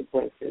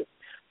consequences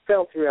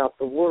felt throughout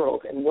the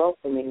world, and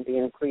welcoming the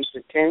increased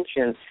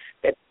attention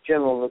that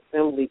General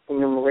Assembly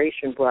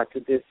commemoration brought to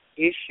this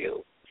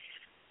issue.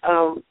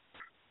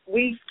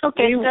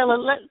 Stella,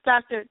 let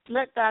Dr.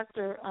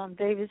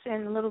 Davis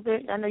in a little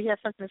bit. I know you have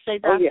something to say,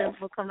 Doctor. Oh, yes.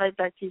 We'll come right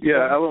back to you.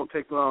 Yeah, I won't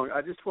take long.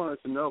 I just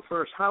wanted to know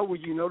first, how were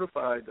you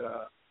notified,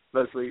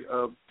 Leslie,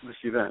 of this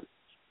event?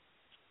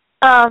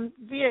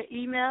 Via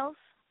emails.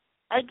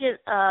 I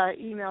get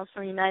emails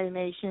from the United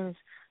Nations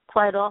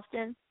quite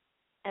often,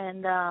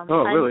 and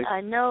really?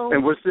 I know.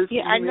 And was this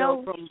email I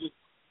know.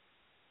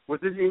 Was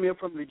this email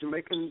from the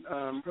Jamaican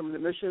from the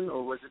mission,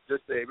 or was it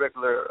just a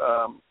regular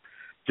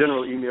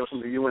general email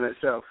from the UN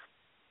itself?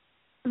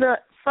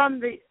 From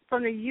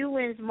the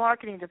UN's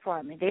marketing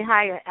department. They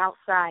hire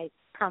outside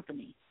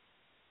company.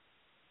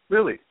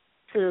 Really?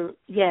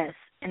 Yes,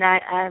 and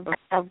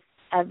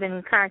I've been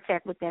in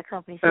contact with that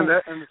company since.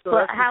 And so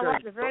but that's how because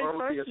at the very you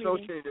were first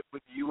associated meeting,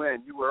 with the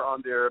UN. You were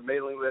on their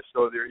mailing list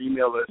or their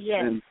email list,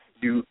 yes, and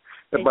you,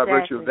 exactly. by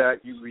virtue of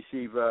that, you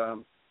receive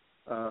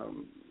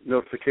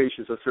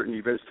notifications of certain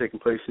events taking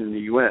place in the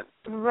UN.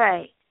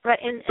 Right.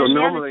 And, so and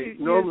normally,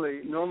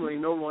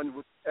 no one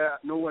would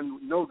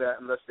know that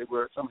unless they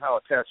were somehow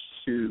attached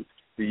to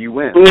the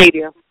UN.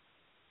 Media.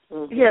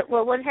 Mm-hmm. Yeah.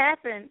 Well, what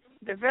happened?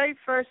 The very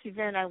first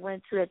event I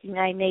went to at the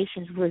United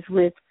Nations was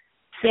with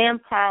Sam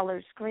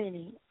Pollard's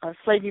screening of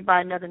Slavery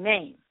by Another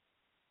Name,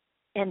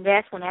 and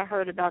that's when I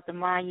heard about the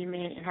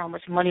monument and how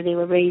much money they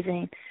were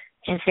raising.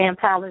 And Sam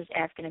Pollard's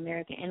African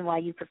American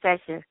NYU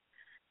professor.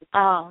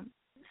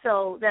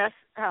 So that's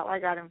how I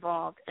got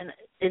involved, and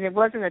it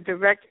wasn't a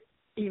direct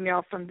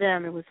email from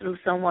them. It was through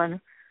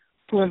someone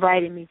who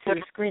invited me to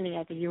the screening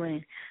at the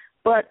UN.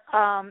 But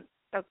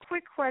a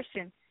quick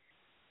question.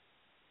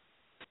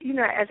 You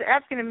know, as an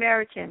African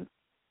American,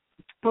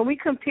 when we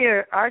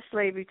compare our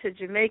slavery to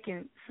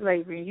Jamaican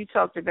slavery, and you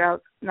talked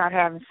about not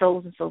having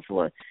souls and so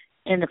forth,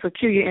 and the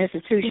peculiar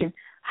institution,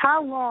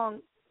 how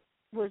long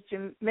was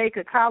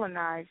Jamaica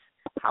colonized?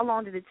 How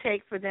long did it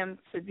take for them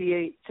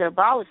to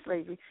abolish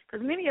slavery?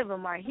 Because many of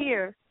them are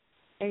here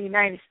in the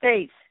United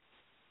States.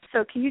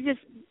 So can you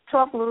just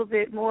talk a little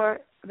bit more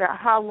about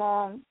how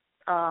long,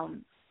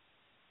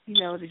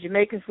 the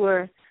Jamaicans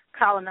were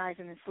colonized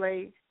and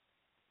enslaved?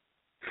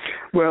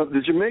 Well,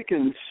 the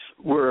Jamaicans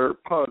were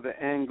part of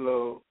the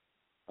Anglo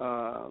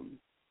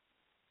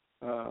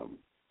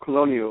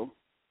colonial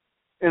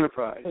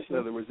enterprise. In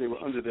other words,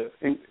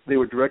 they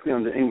were directly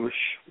under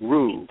English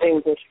rule.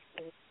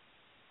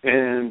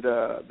 And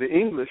the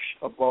English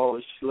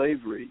abolished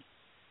slavery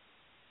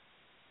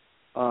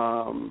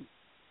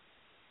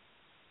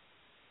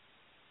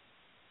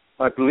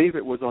I believe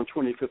it was on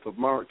 25th of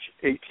March,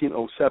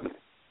 1807.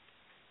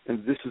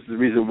 And this is the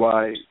reason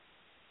why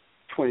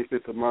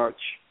 25th of March,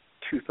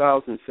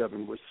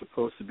 2007 was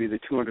supposed to be the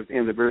 200th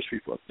anniversary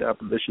for the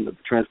abolition of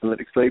the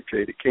transatlantic slave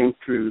trade. It came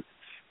through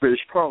British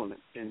Parliament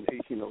in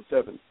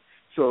 1807.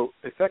 So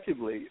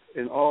effectively,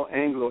 in all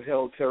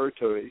Anglo-held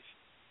territories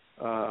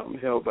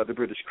held by the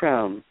British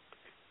Crown,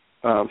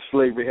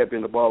 slavery had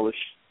been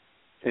abolished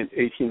in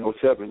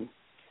 1807,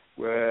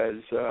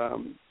 whereas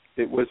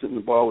it wasn't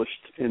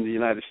abolished in the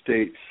United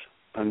States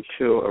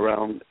until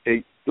around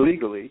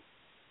legally.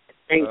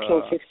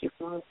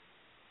 1865.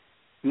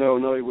 No,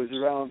 it was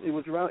around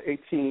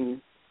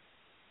 18,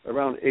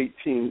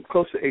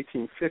 close to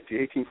 1850,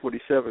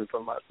 1847, if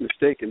I'm not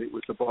mistaken. It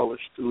was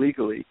abolished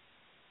legally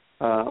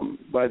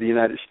by the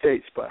United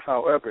States. But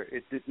however,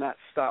 it did not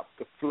stop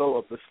the flow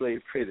of the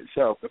slave trade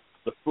itself.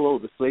 The flow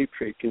of the slave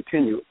trade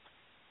continued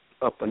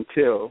up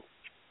until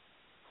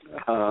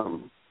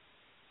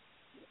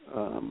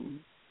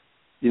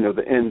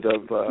the end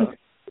of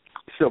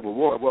Civil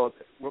War. Well,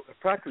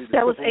 practically the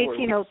that was Civil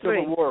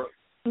 1803. Civil War.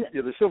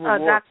 Yeah, the Civil War.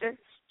 Doctor,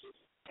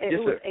 It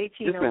was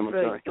 1803. Yes, ma'am, I'm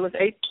sorry.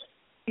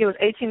 It was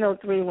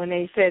 1803 when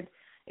they said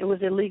it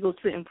was illegal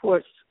to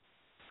import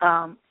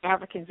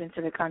Africans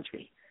into the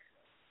country.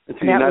 Into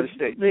the United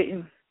States.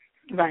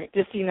 Right,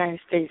 just the United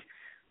States.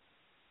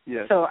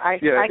 Yes. So I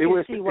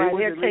can see why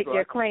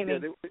they're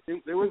claiming.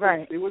 It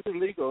was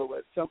illegal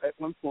at some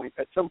point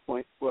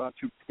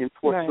to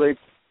import slaves,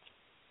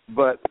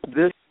 but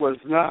this was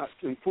not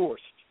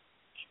enforced.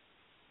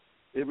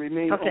 It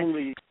remained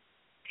only.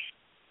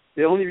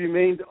 It only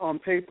remained on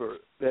paper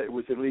that it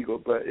was illegal,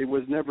 but it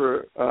was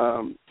never.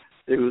 No,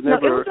 it was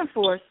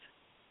enforced.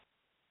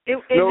 It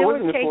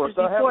wasn't enforced.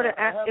 I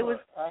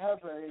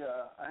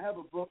have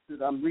a book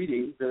that I'm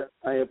reading that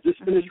I have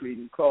just finished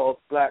reading called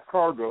Black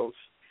Cargoes,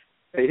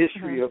 A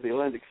History of the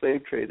Atlantic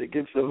Slave Trade. It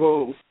gives the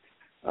whole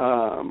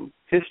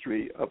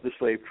history of the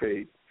slave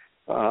trade.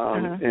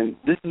 And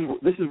this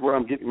is where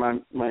I'm getting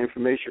my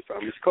information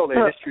from. It's called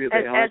A History of the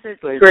Atlantic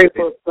Slave Trade.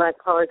 Black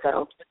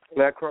Cargo.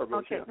 Black Cargo.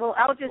 Okay. Yeah. Well,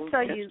 I'll just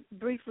tell you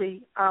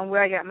briefly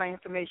where I got my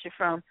information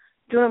from.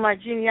 Doing my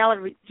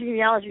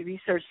genealogy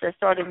research that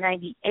started in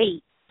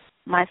 '98,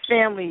 my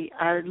family,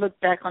 I looked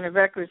back on the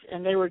records,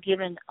 and they were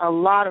given a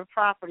lot of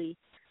property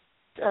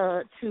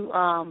to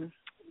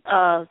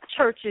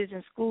churches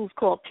and schools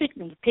called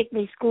Pickney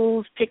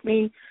schools,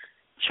 Pickney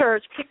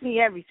church, Pickney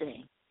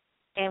everything.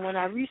 And when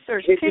I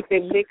researched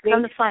Pickney,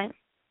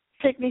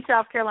 Pickney,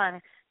 South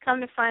Carolina,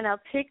 come to find out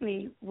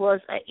Pickney was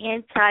an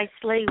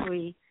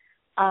anti-slavery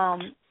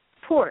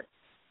port.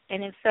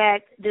 And, in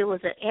fact, there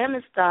was an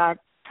Amistad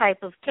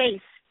type of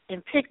case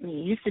in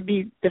Pickney. It used to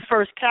be the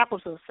first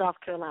capital of South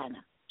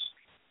Carolina.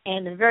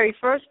 And the very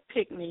first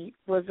Pickney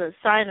was a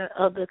signer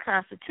of the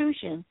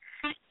Constitution,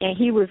 and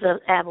he was an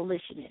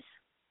abolitionist.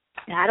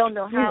 Now, I don't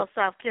know how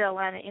South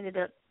Carolina ended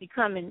up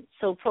becoming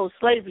so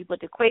pro-slavery, but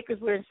the Quakers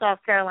were in South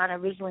Carolina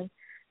originally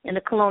in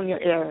the colonial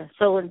era.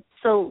 So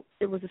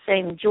it was the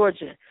same in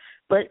Georgia.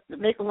 But to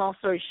make a long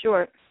story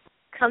short,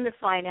 come to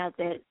find out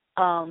that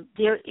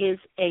there is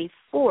a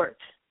fort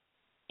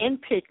in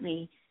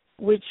Pickney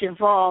which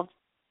involved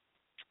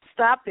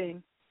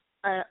stopping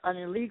an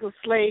illegal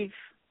slave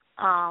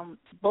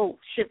boat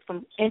ship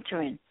from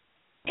entering.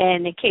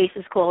 And the case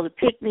is called the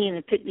Pinckney and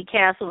the Pinckney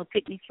Castle and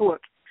Pinckney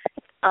Fork.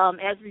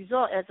 As a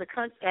result, as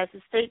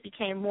the state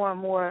became more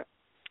and more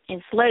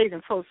enslaved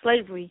and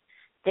pro-slavery,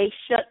 they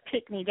shut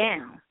Pinckney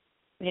down.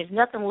 And there's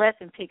nothing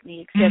left in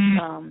Pinckney except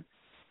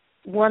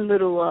one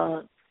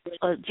little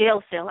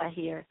jail cell, I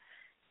hear.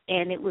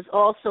 And it was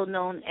also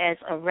known as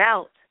a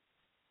route,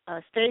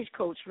 a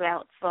stagecoach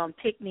route from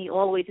Pinckney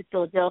all the way to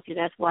Philadelphia.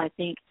 That's why I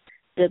think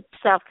the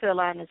South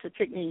Carolina to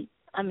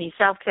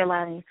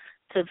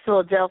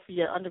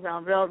Philadelphia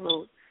Underground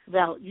Railroad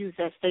route used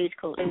that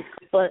stagecoach.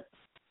 But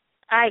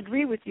I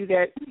agree with you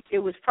that it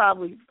was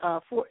probably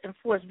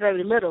enforced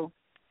very little.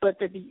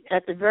 But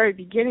at the very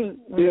beginning,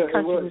 when the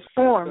country was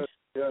formed,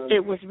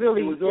 it was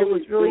really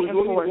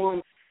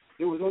enforced.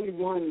 There was only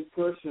one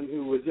person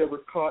who was ever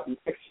caught and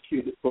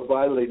executed for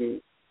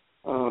violating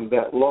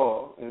that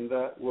law, and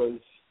that was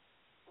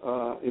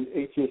in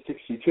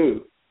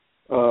 1862,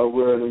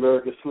 where an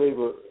American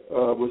slaver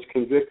was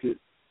convicted,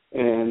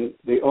 and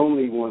the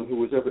only one who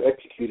was ever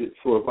executed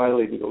for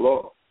violating the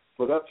law.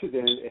 But up to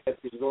then, it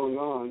had been going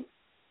on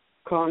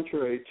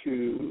contrary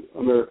to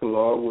American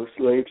law, where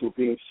slaves were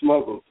being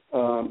smuggled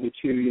into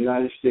the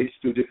United States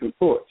through different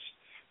ports.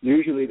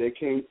 Usually they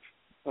came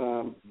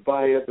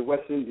via the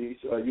West Indies,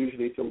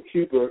 usually from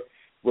Cuba,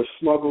 was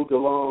smuggled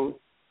along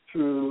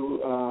through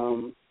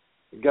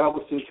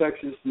Galveston,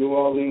 Texas, New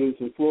Orleans,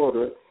 and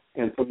Florida,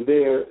 and from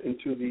there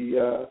into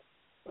the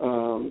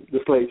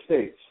slave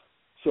states.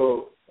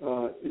 So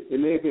it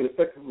may have been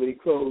effectively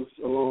closed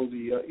along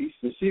the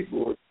eastern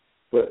seaboard,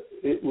 but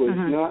it was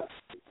not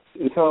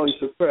entirely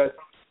suppressed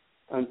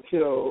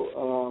until,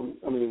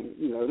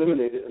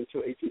 eliminated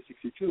until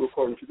 1862,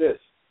 according to this.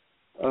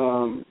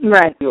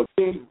 Right.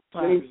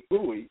 James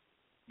Bowie,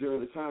 during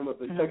the time of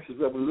the Texas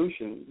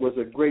Revolution, was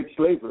a great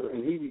slaver,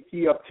 and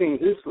he obtained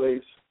his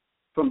slaves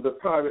from the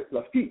pirate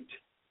Lafitte,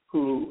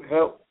 who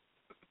helped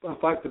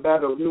fight the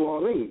Battle of New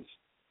Orleans.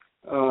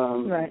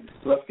 Right.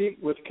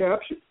 Lafitte was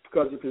captured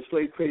because of his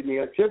slave trading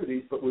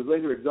activities, but was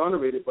later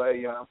exonerated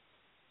by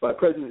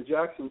President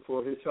Jackson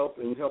for his help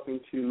in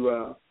helping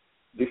to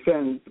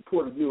defend the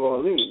port of New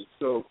Orleans.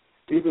 So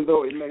even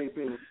though it may have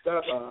been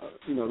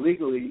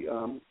legally,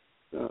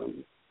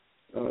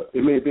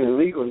 it may have been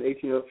illegal in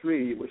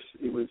 1803.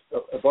 It was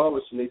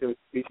abolished in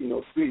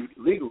 1803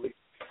 legally.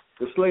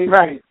 The slave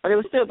trade, but it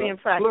was still being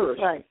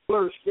practiced.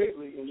 Flourished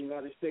greatly in the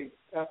United States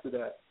after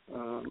that.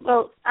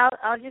 Well,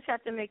 I'll just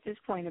have to make this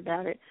point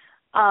about it.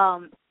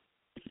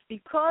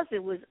 Because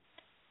it was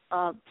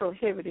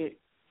prohibited,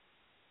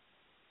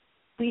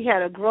 we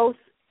had a growth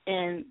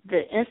in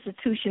the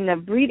institution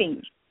of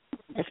breeding,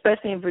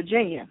 especially in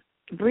Virginia,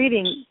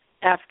 breeding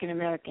African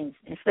Americans,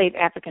 enslaved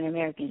African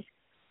Americans,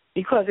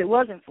 because it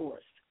wasn't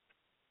forced.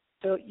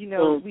 So,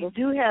 we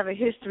do have a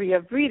history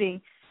of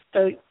breeding,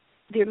 so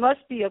there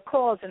must be a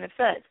cause and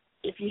effect.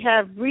 If you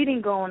have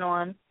breeding going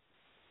on,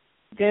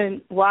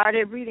 then why are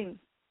they breeding?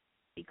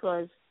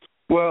 Because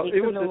they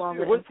could no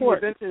longer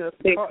import.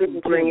 They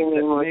couldn't bring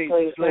in more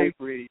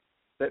slavery.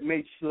 That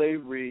made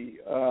slavery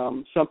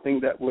something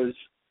that was,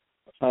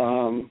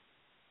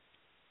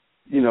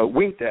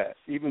 winked at,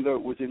 even though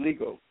it was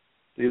illegal.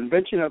 The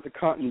invention of the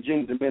cotton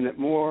gin demanded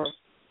more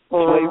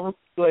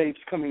slaves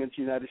coming into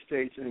the United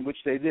States, in which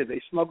they did.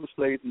 They smuggled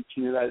slaves into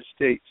the United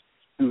States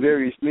through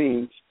various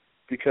means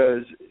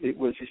because it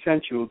was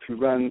essential to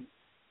run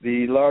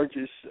the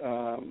largest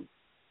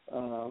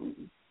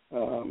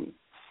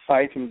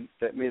item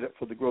that made up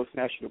for the gross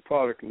national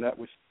product, and that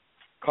was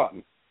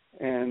cotton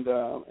and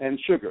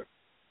sugar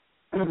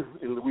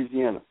in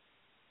Louisiana.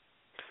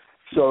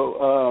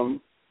 So,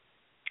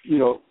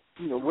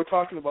 we're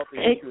talking about the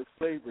history of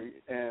slavery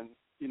and,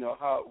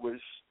 how it was,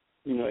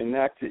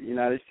 enacted in the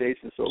United States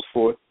and so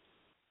forth.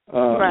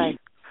 Right.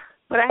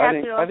 But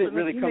I didn't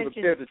really come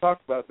prepared to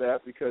talk about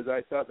that because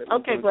I thought that.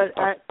 Okay, but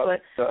I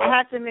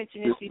have to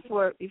mention this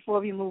before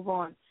we move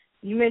on.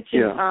 You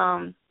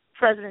mentioned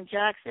President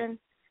Jackson,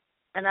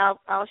 and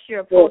I'll share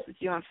a post with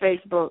you on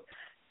Facebook.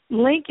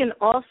 Lincoln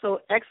also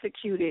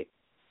executed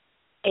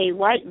a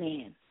white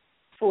man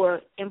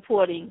for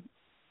importing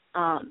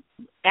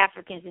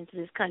Africans into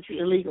this country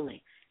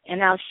illegally,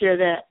 and I'll share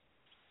that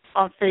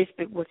on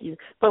Facebook with you.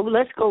 But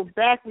let's go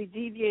back. We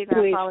deviated.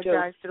 I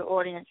apologize to the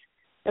audience.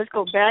 Let's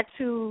go back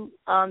to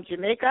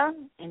Jamaica,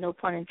 and no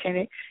pun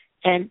intended,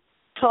 and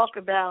talk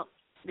about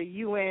the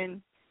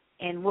UN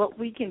and what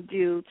we can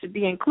do to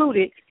be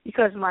included.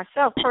 Because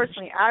myself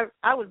personally,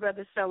 I would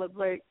rather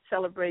celebrate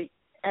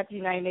at the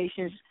United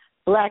Nations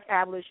black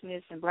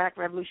abolitionists and black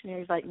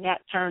revolutionaries like Nat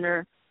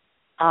Turner,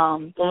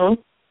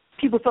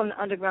 people from the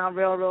Underground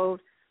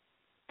Railroad,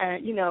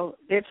 and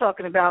they're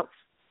talking about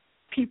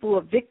people who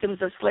are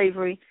victims of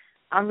slavery.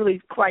 I'm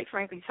really, quite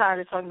frankly, tired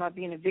of talking about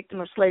being a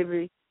victim of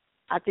slavery.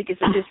 I think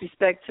it's a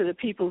disrespect to the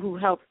people who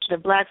helped, the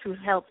blacks who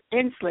helped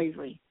in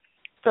slavery.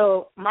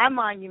 So my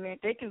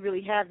monument, they can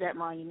really have that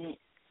monument.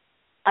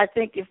 I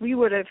think if we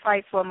were to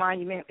fight for a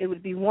monument, it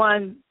would be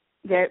one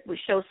that would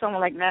show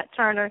someone like Nat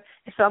Turner.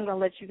 And so I'm going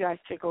to let you guys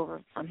take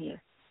over from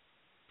here.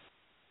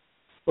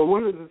 But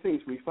one of the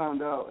things we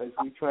found out as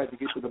we tried to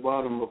get to the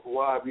bottom of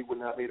why we were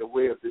not made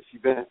aware of this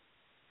event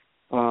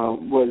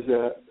was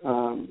that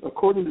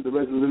according to the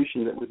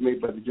resolution that was made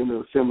by the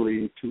General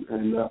Assembly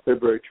in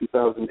February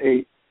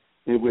 2008,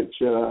 in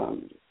which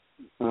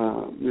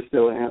Ms.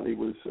 Stella Antley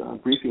was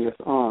briefing us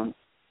on,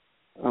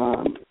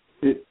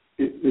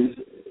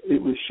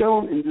 it was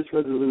shown in this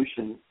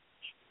resolution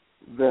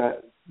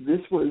that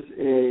this was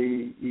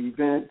a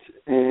event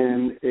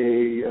and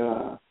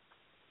a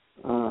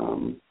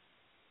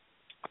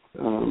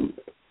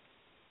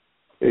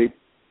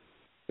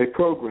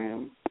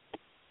program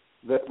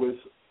that was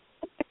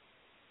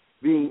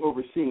being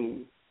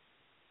overseen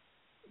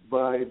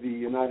by the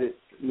United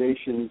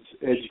Nations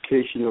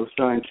Educational,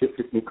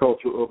 Scientific, and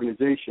Cultural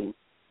Organization.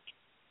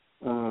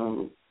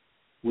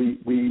 We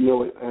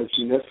know it as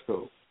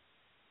UNESCO.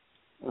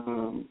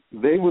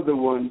 They were the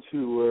ones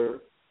who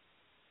were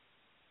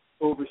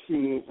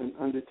overseeing and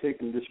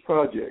undertaking this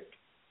project.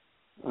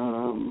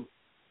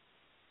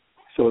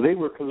 So they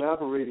were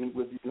collaborating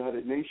with the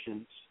United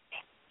Nations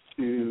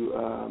to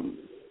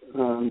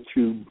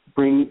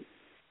bring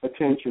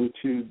attention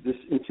to this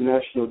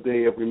International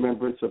Day of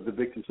Remembrance of the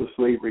Victims of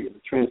Slavery and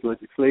the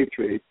Transatlantic Slave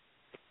Trade.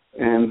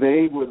 And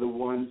they were the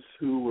ones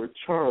who were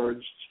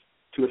charged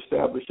to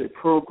establish a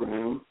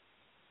program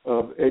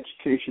of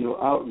educational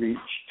outreach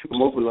to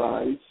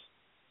mobilize,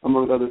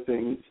 among other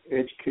things,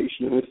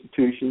 educational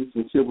institutions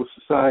and civil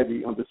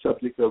society on the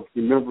subject of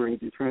remembering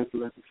the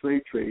transatlantic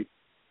slave trade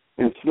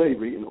and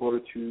slavery in order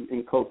to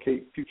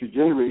inculcate future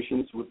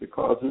generations with the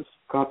causes,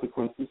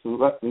 consequences, and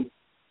lessons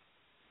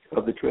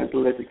of the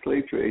transatlantic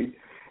slave trade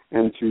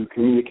and to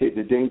communicate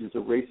the dangers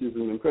of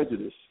racism and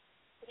prejudice.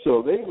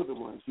 So they were the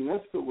ones.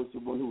 UNESCO was the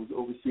one who was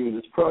overseeing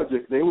this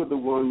project. They were the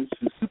ones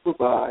who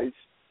supervised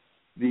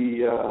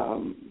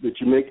the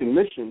Jamaican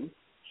mission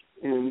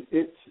in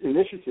its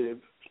initiative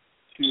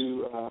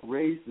to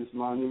raise this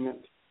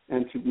monument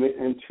and to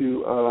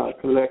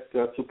collect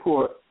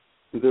support,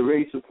 to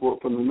raise support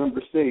from the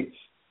member states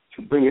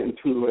to bring it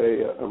into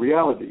a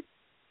reality.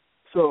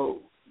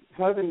 So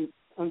having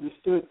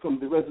understood from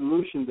the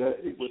resolution that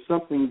it was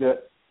something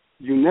that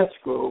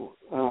UNESCO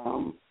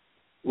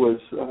was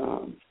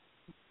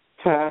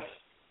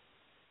tasked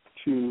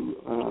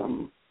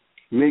to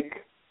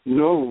make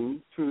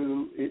known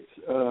through its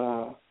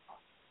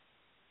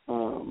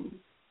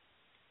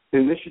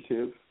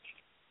initiative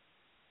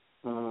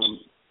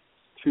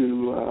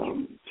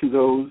to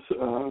those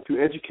to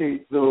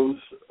educate those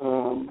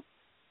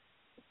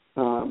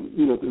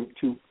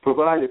to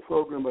provide a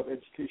program of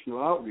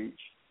educational outreach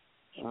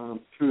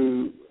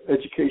through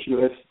educational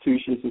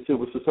institutions and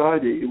civil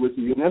society. It was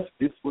the UNESCO.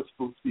 This was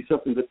supposed to be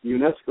something that the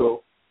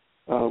UNESCO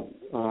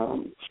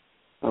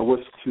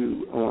was to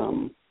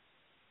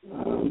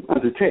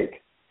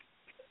undertake.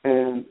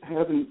 And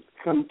having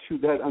come to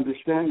that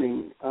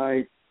understanding,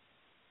 I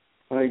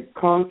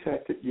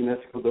contacted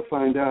UNESCO to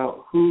find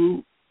out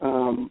who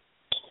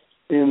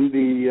in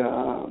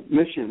the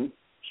mission,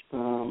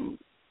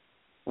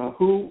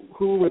 who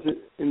was it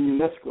in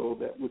UNESCO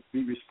that would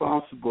be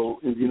responsible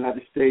in the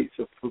United States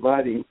of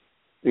providing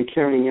and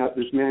carrying out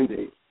this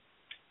mandate.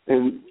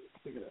 And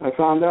I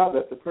found out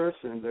that the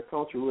person, the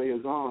cultural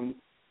liaison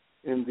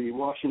in the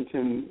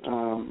Washington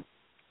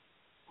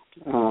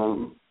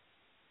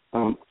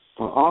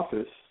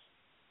office,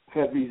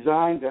 had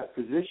resigned that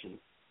position.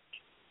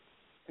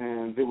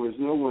 And there was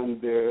no one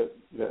there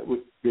that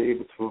would be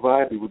able to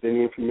provide me with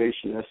any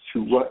information as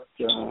to what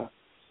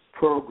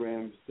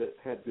programs that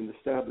had been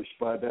established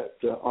by that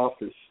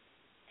office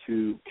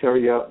to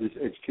carry out this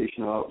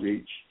educational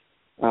outreach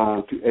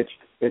to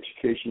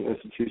educational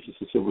institutions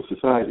and civil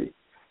society.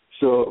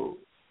 So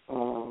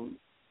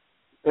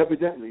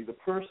evidently the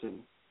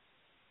person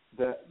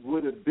that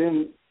would have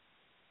been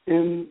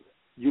in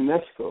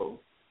UNESCO,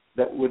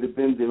 that would have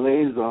been the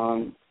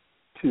liaison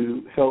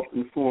to help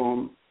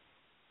inform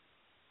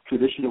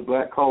traditional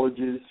black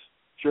colleges,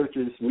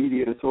 churches,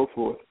 media, and so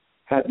forth,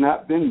 had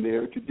not been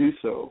there to do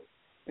so,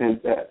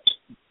 and that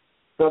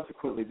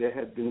subsequently there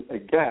had been a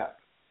gap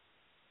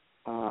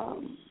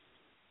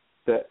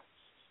that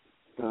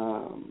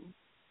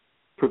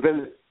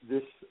prevented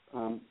this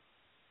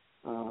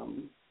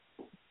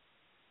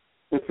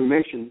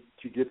information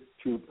to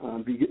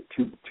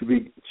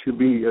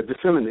be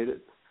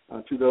disseminated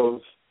to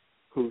those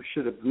who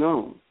should have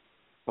known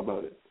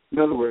about it. In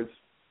other words,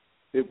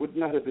 it would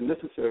not have been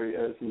necessary,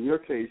 as in your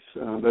case,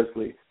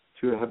 Leslie,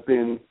 to have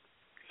been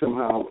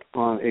somehow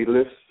on a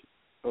list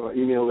or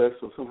email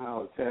list or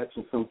somehow attached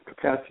in some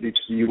capacity to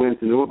the UN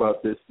to know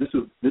about this. This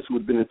would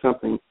have been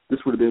something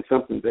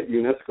that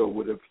UNESCO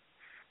would have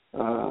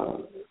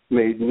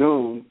made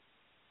known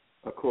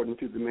according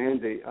to the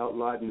mandate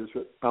outlined in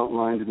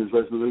this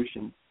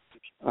resolution.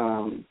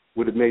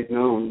 Would have made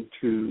known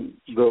to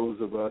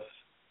those of us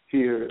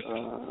here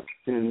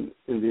in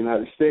the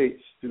United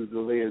States through the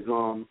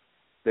liaison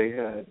they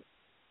have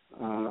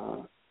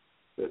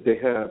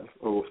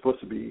or were supposed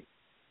to be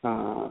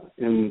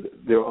in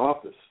their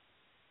office,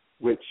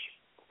 which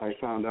I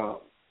found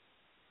out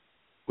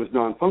was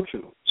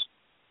non-functional.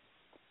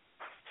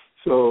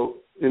 So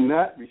in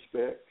that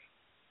respect,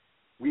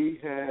 we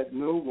had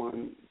no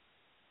one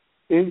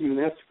in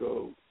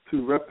UNESCO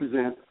to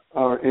represent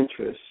our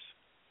interests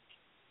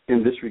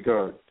in this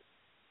regard.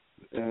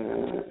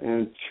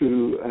 And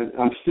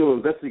I'm still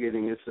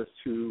investigating this as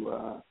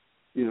to,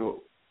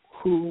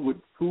 who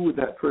would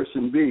that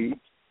person be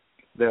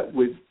that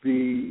would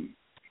be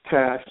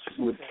tasked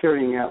with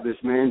carrying out this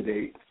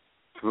mandate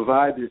to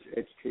provide this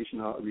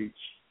education outreach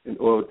in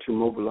order to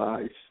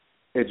mobilize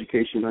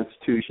education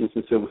institutions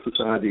and civil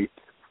society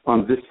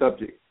on this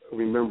subject,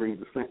 remembering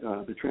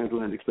the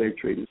transatlantic slave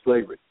trade and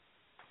slavery.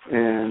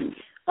 And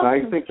I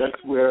think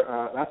that's where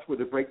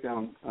the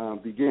breakdown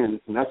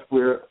begins, and that's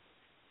where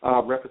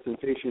our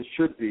representation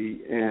should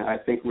be, and I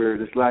think where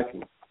it is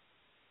lacking.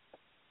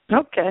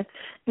 Okay.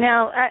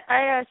 Now,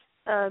 I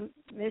asked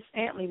Ms.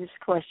 Antley this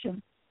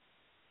question.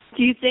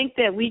 Do you think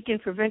that we can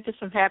prevent this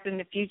from happening in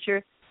the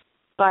future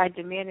by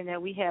demanding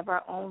that we have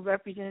our own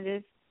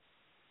representative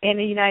in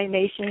the United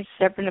Nations,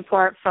 separate and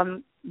apart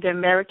from the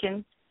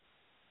American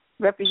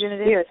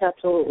representative? Yes,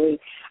 absolutely.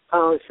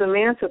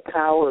 Samantha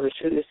Powers,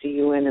 who is the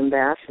UN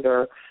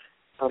ambassador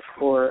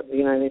for the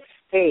United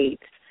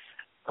States,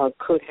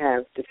 could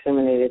have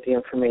disseminated the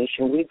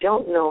information. We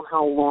don't know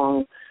how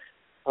long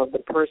the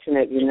person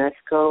at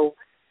UNESCO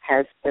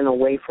has been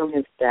away from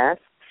his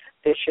desk.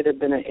 There should have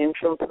been an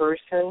interim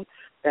person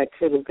that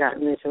could have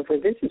gotten this info.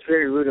 This is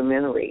very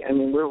rudimentary. I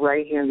mean, we're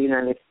right here in the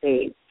United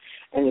States,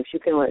 and if you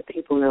can let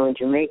people know in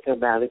Jamaica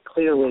about it,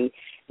 clearly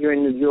you're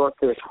in New York,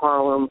 there's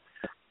Harlem,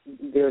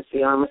 there's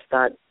the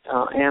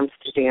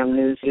Amsterdam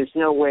News. There's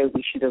no way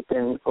we should have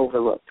been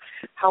overlooked.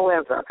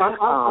 However,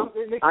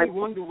 it makes me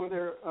wonder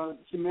whether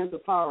Samantha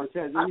Powers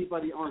has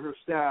anybody on her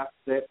staff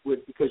that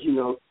would, because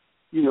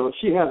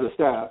she has a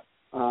staff.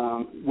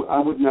 I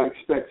would not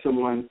expect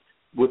someone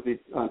with the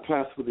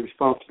tasked with the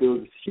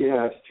responsibilities she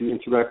has to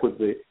interact with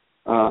the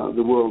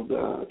world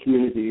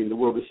community and the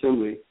World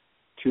Assembly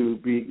to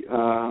be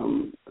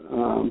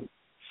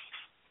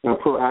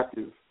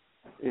proactive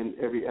in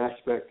every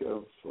aspect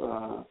of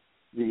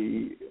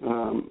the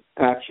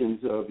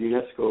actions of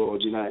UNESCO or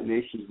the United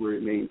Nations where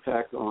it may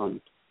impact on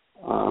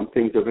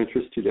things of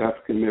interest to the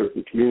African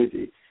American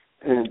community.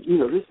 And,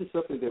 this is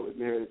something that would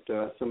merit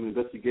some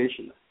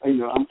investigation.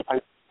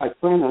 I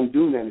plan on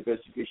doing that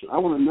investigation. I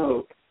want to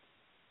know,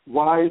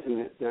 why isn't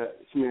it that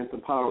Samantha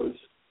Powers,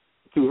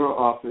 through her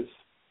office,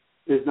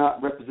 is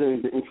not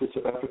representing the interests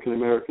of African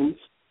Americans?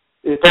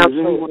 If there's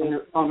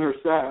anyone on her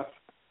staff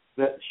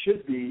that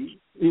should be,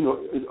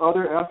 are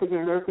there African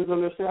Americans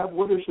on their staff?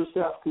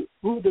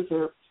 Who does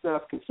her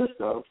staff consist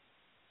of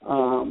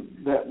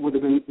that would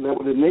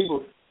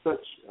enable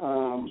such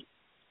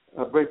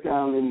a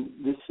breakdown in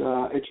this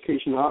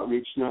education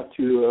outreach not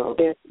to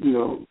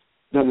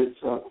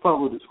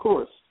follow this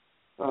course?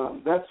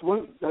 That's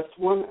one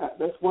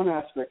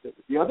aspect of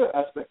it. The other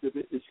aspect of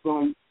it is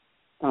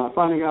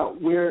finding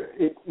out where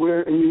in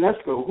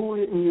UNESCO, who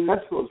in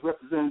UNESCO is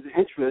representing the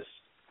interests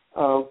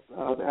of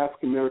the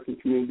African American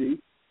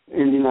community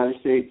in the United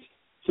States,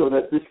 so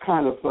that this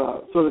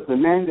so that the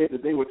mandate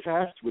that they were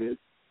tasked with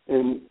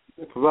in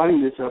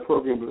providing this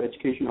program of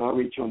education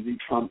outreach on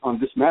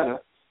this matter,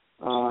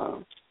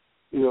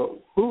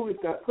 who is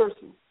that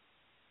person?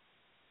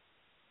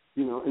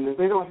 And if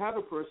they don't have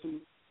a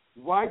person,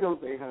 why don't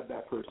they have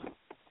that person?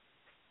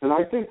 And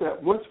I think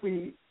that once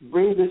we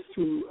bring this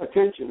to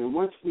attention and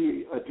once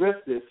we address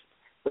this,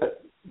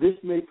 that this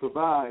may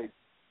provide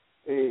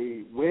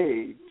a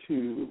way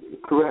to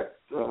correct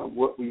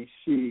what we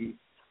see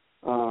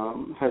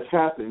has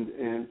happened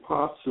and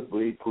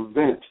possibly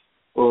prevent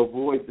or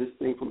avoid this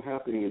thing from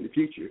happening in the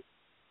future.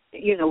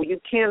 You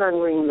can't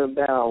unring the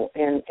bell,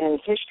 and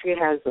history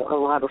has a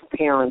lot of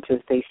parents, as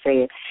they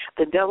say.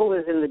 The devil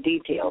is in the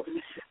details.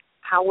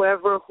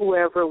 However,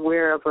 whoever,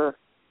 wherever,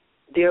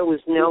 there was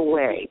no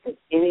way that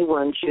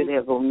anyone should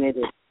have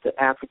omitted the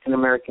African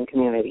American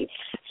community.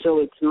 So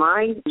it's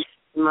my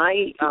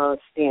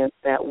stance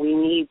that we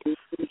need,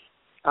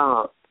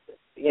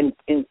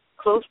 in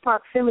close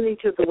proximity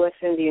to the West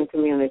Indian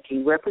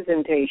community,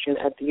 representation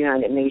at the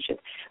United Nations.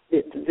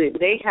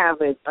 They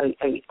have a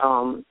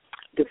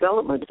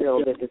development bill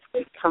that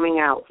is coming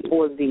out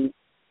for the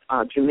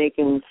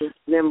Jamaican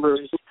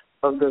members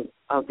of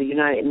the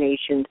United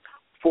Nations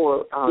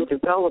for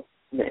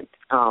development.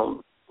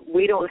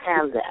 We don't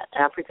have that.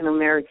 African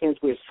Americans,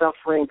 we're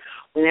suffering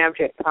in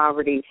abject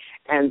poverty,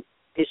 and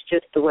it's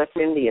just the West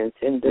Indians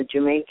and the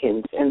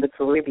Jamaicans and the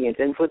Caribbeans.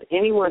 And for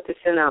anyone to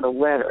send out a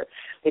letter,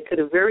 they could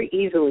have very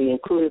easily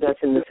included us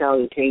in the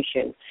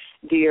salutation.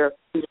 Dear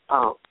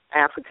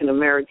African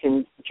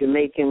American,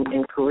 Jamaican,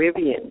 and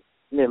Caribbean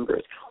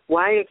members,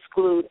 why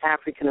exclude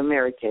African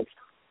Americans?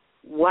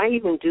 Why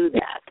even do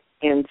that?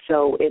 And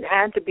so it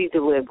had to be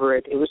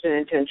deliberate. It was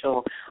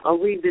intentional. I'll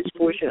read this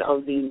portion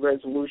of the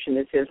resolution.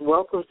 It says,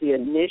 welcomes the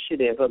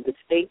initiative of the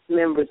states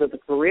members of the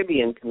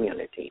Caribbean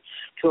community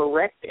to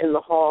erect in the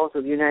halls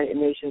of the United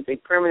Nations a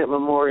permanent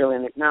memorial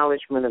in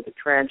acknowledgement of the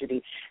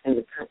tragedy and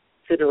the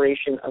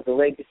consideration of the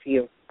legacy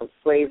of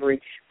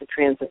slavery, the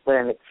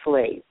transatlantic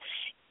slave.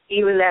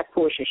 even that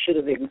portion should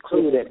have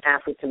included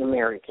African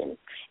Americans.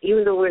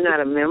 Even though we're not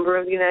a member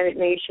of the United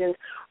Nations,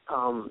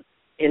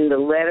 in the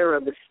letter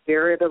of the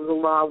spirit of the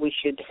law, we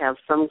should have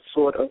some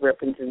sort of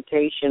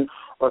representation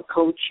or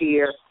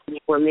co-chair,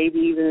 or maybe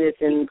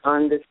even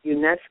on this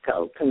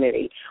UNESCO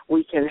committee,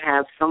 we can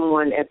have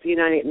someone at the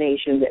United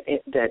Nations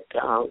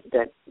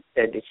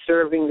that is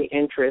serving the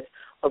interests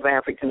of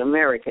African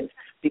Americans,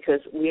 because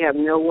we have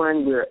no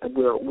one. We're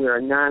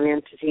a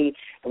non-entity,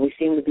 and we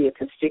seem to be a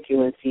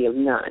constituency of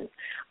none.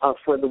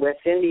 For the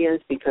West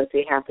Indians, because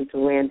they happen to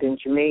land in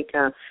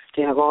Jamaica,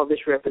 to have all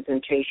this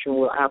representation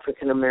with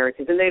African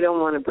Americans, and they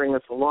don't want to bring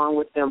us along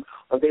with them,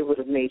 or they would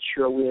have made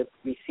sure we had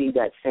received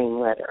that same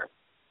letter.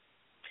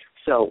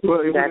 So it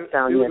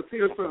would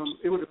appear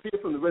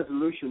from the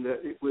resolution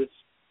that it was,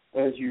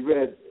 as you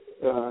read,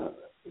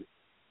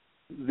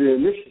 the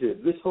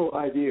initiative. This whole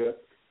idea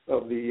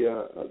of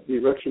the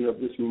erection of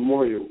this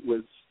memorial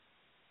was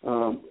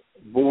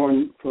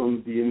born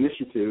from the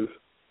initiative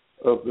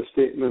of the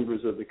state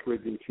members of the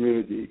Caribbean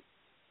community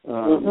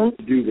to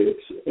do this,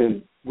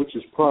 and which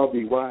is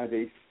probably why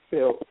they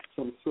felt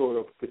some sort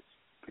of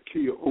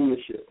peculiar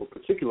ownership or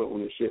particular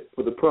ownership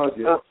for the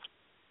project.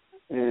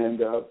 And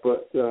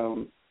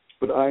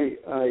but I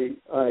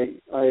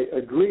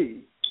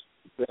agree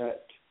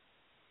that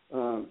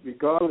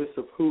regardless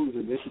of whose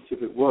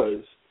initiative it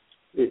was,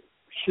 it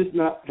should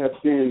not have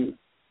been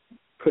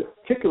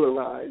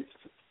particularized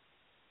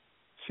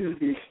to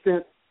the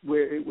extent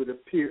where it would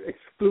appear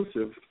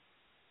exclusive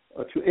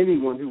to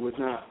anyone who was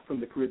not from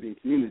the Caribbean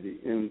community.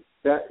 And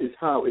that is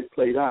how it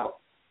played out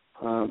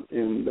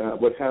in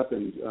what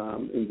happened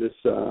in this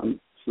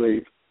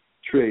slave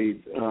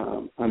trade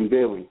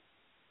unveiling.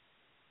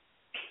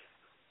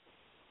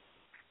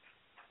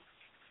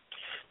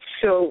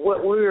 So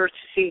what we're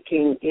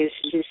seeking is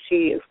to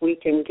see if we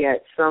can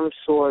get some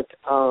sort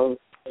of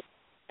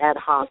ad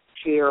hoc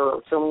chair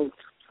or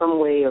some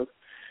way of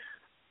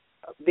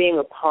being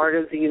a part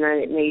of the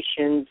United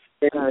Nations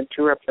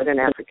to represent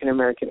African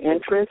American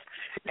interests,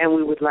 and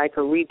we would like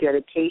a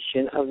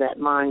rededication of that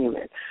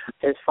monument.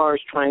 As far as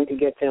trying to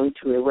get them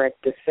to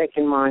erect a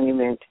second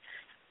monument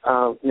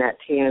of Nat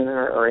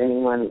Turner or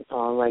anyone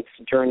like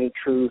Sojourner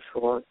Truth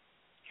or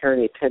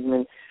Harriet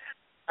Tubman,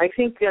 I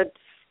think that's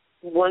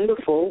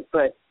wonderful,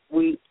 but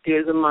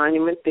there's a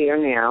monument there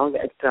now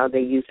that they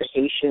use. A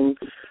Haitian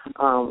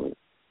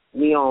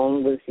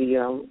Leon was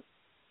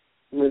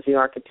the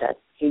architect.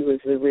 He was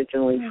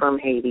originally from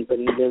Haiti, but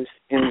he lives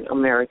in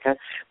America.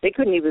 They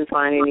couldn't even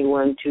find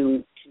anyone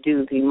to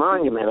do the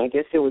monument. I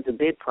guess there was a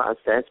bid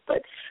process,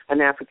 but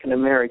an African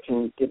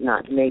American did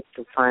not make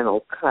the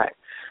final cut.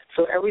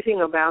 So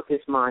everything about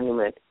this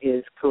monument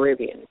is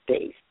Caribbean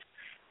based.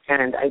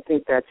 And I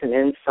think that's an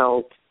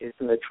insult, is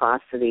an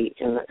atrocity,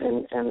 and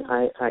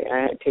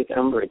I take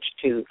umbrage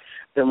to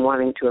them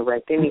wanting to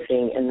erect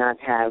anything and not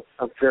have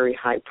a very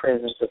high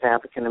presence of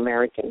African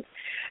Americans.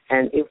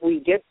 And if we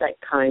get that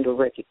kind of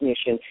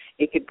recognition,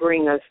 it could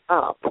bring us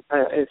up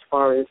as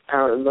far as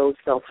our low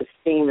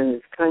self-esteem in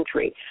this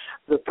country.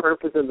 The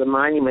purpose of the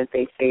monument,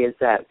 they say, is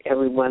that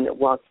everyone that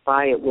walks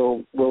by it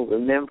will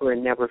remember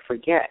and never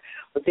forget.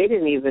 But they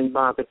didn't even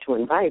bother to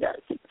invite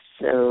us.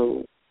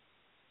 So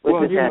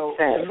what does that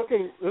say?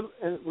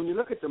 When you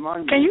look at the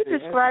monument... Can you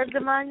describe the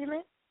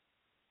monument?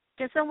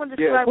 Can someone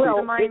describe what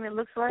the monument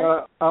looks like?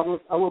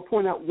 I will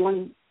point out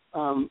one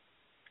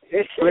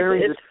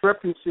glaring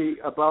discrepancy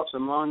about the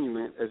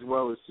monument, as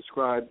well as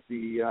describe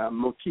the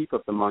motif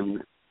of the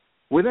monument.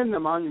 Within the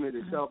monument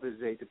itself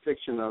is a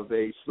depiction of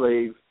a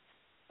slave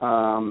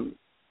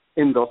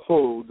in the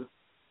hold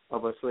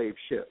of a slave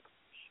ship.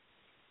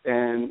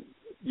 And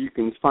you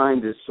can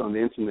find this on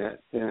the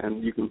Internet,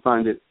 and you can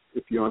find it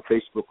if you're on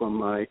Facebook on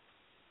my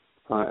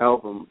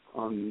album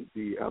on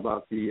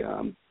about the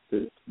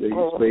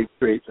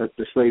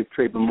slave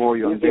trade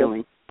memorial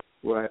unveiling,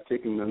 where I've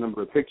taken a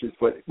number of pictures.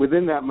 But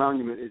within that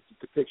monument is a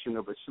depiction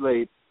of a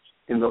slave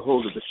in the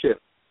hold of the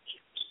ship,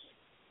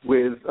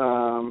 with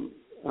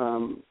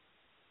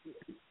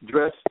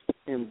dressed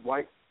in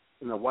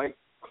a white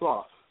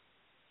cloth.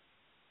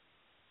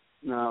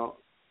 Now,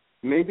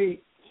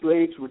 maybe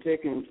slaves were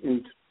taken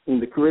in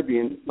the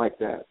Caribbean like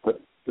that, but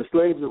the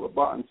slaves that were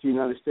bought into the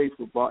United States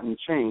were bought in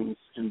chains,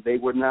 and they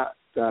were not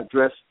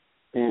dressed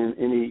in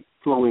any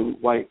flowing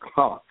white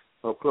cloth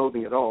or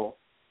clothing at all.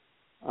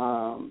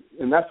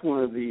 And that's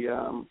one of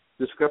the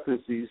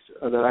discrepancies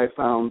that I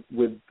found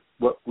with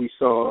what we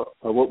saw,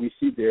 or what we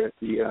see there at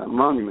the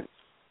monument,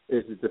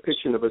 is the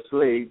depiction of a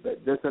slave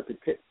that does not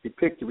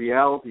depict the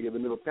reality of the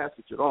Middle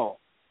Passage at all.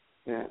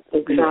 And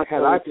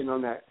had I been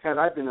on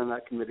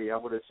that committee, I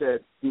would have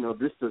said,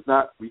 this does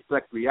not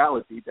reflect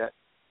reality, that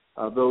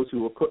those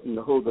who were put in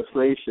the hold of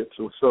slave ships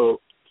were so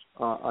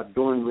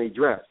adorningly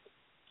dressed.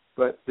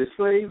 But the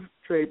slave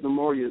trade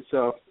memorial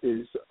itself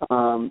is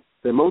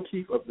the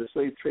motif of the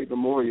slave trade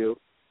memorial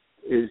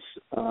is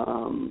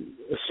a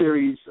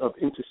series of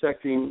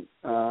intersecting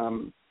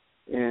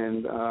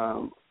and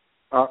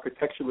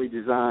architecturally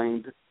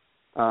designed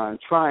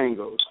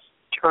triangles.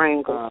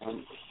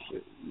 Triangles.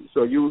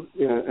 So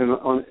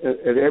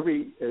at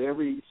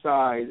every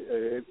side,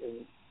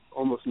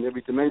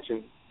 every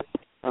dimension,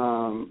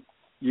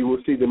 you will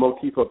see the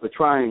motif of the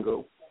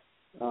triangle.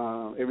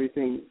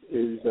 Everything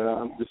is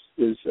on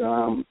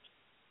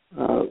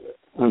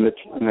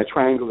a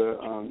triangular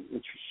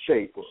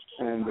shape,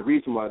 and the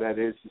reason why that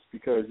is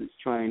because it's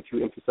trying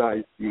to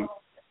emphasize the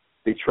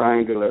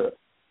triangular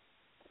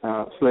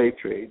slave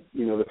trade.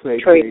 The slave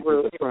trade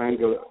was a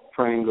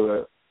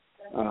triangular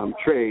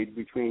trade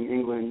between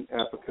England,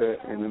 Africa,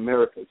 and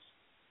Americas,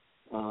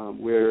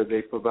 where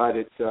they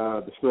provided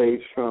the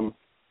slaves from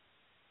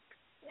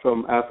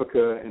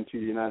Africa into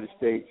the United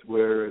States,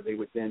 where they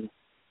would then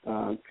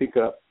pick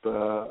up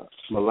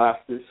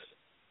molasses,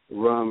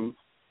 rum,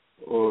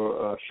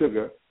 or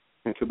sugar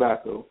and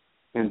tobacco,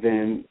 and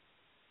then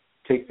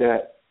take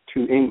that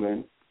to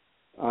England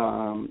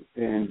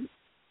and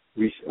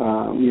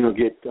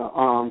get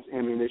arms,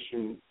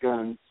 ammunition,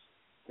 guns,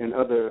 and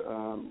other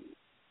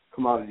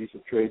commodities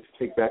of trade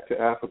to take back to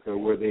Africa,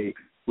 where they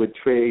would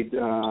trade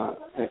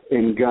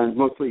in guns,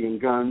 mostly in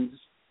guns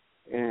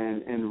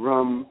and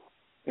rum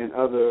and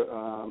other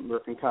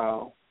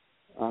mercantile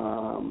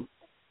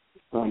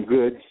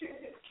goods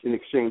in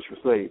exchange for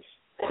slaves.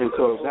 And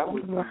so that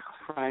was the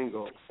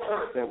triangle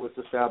that was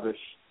established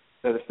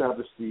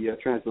the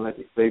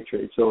transatlantic slave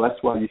trade. So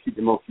that's why you see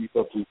the motif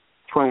of the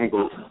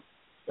triangle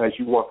as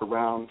you walk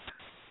around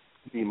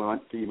the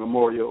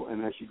memorial,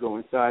 and as you go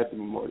inside the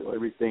memorial,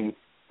 everything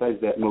has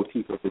that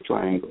motif of the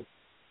triangle.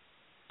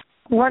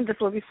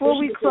 Wonderful. Before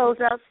we close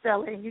out,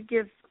 Stella, and you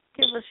give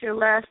us your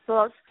last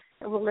thoughts,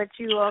 and we'll let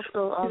you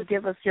also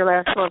give us your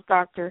last thoughts,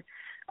 Doctor.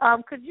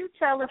 Could you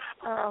tell us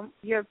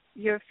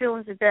your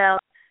feelings about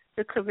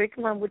the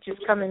curriculum, which is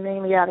coming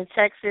mainly out of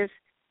Texas,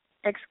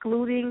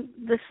 excluding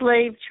the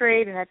slave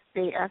trade? And I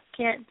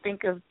can't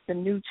think of the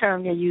new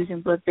term they're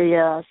using, but they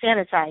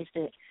sanitized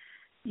it.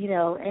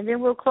 And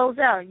then we'll close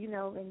out,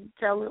 and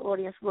tell the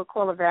audience what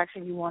call of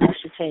action you want us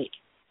to take.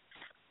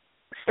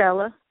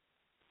 Stella?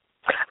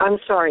 I'm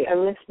sorry, I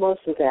missed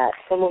most of that.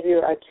 Some of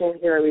you, I can't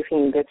hear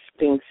everything that's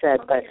being said,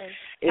 but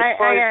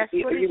I asked,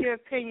 what is your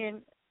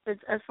opinion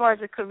as far as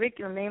the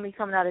curriculum, mainly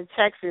coming out of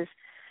Texas,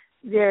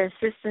 their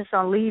insistence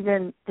on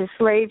leaving the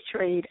slave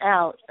trade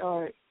out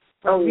or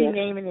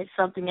renaming it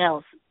something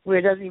else, where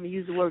it doesn't even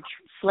use the word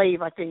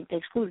slave, I think. They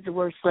excluded the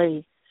word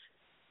slave.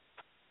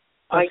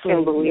 I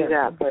can't believe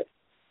that, but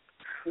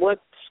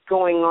what's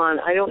going on,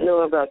 I don't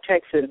know about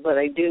Texas, but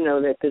I do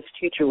know that this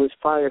teacher was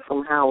fired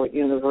from Howard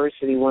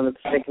University, one of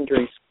the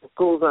secondary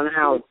schools on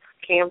Howard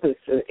campus,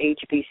 the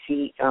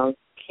HBC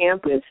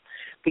campus,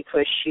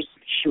 because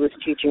she was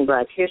teaching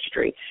Black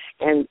history.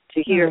 And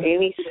to hear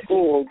any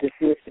school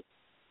dismiss,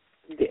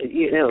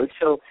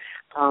 so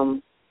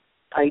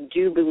I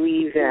do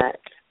believe that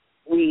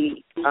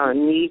we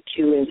need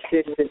to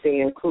insist that they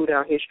include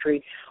our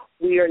history.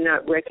 We are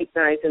not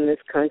recognized in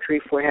this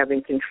country for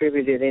having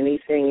contributed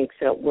anything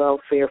except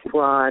welfare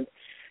fraud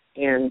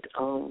and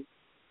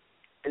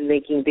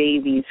making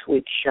babies,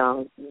 which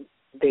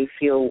they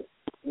feel,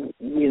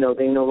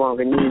 they no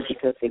longer need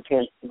because they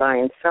can't buy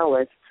and sell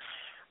it.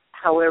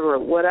 However,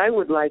 what I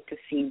would like to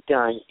see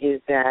done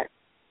is that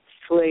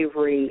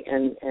slavery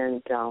and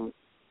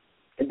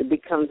it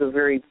becomes a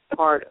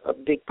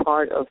big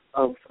part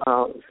of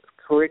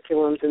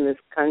curriculums in this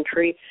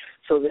country,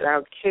 so that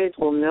our kids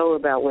will know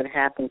about what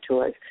happened to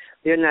us.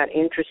 They're not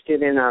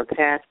interested in our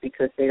past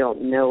because they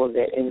don't know of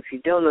it. And if you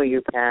don't know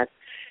your past,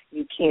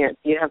 you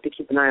have to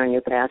keep an eye on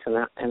your past and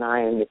an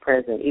eye on your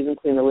present. Even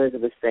Queen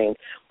Elizabeth saying,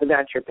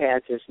 without your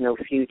past, there's no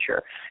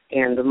future.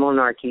 And the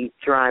monarchy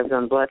thrives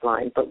on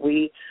bloodline. But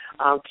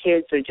our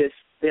kids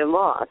they're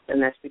lost,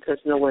 and that's because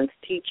no one's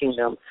teaching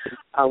them.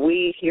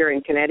 We here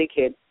in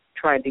Connecticut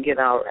tried to get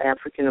our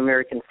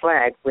African-American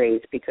flag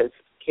raised because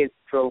kids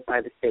drove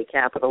by the state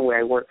capitol, where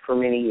I worked for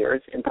many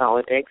years in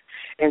politics,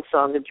 and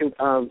saw the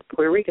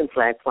Puerto Rican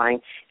flag flying.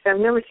 He said, I've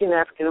never seen an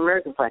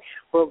African-American flag.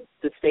 Well,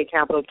 the state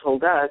capitol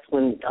told us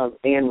when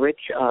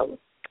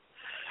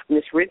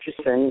Miss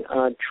Richardson,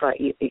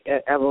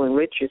 Evelyn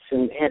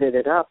Richardson headed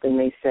it up, and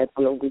they said,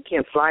 well, we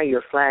can't fly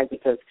your flag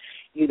because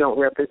you don't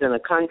represent a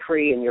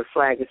country and your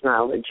flag is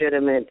not a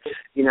legitimate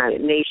United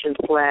Nations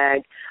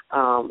flag.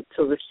 So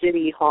the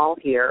city hall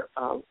here,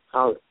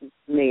 our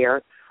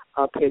mayor,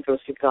 Pedro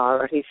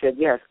Segarra, he said,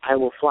 yes, I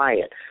will fly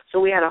it. So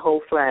we had a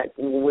whole flag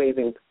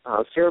waving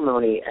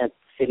ceremony at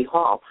City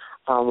Hall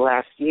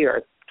last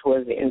year,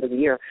 towards the end of the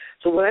year.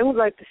 So what I would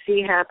like to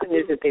see happen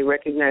is that they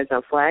recognize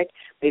our flag.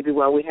 Maybe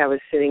while we have a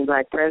sitting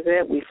Black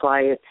president, we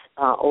fly it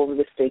over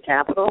the state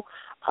capitol,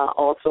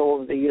 also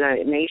over the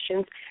United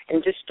Nations,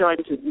 and just start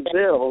to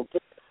build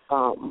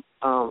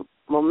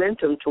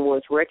momentum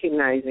towards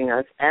recognizing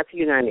us at the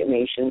United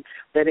Nations,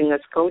 letting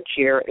us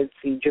co-chair if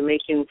the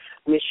Jamaican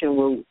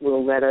mission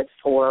will let us,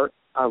 or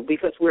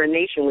because we're a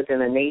nation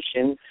within a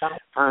nation,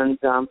 and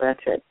that's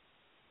it.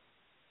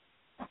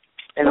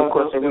 And of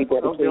course, the only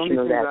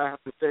thing that I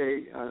have to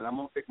say, and I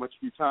won't take much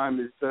of your time,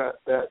 is that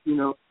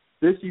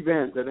this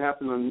event that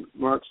happened on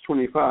March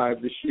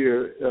 25 this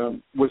year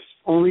was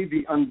only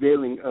the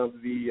unveiling of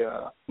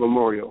the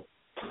memorial.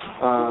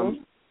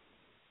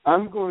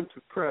 I'm going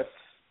to press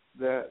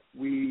that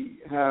we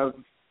have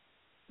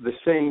the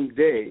same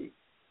day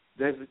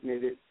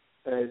designated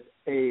as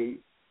a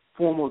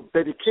formal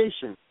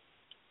dedication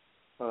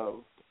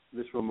of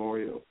this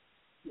memorial,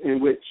 in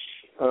which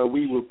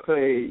we will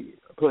play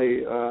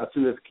a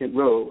significant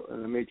role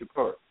and a major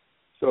part.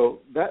 So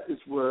that is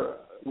where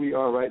we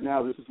are right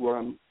now. This is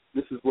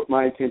what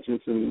my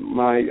intentions and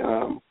my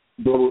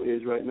goal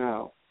is right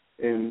now,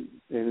 in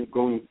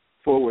going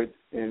forward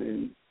and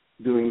in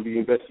doing the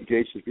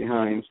investigations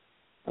behind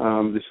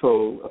this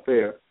whole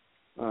affair,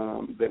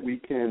 that we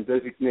can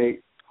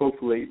designate,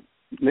 hopefully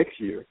next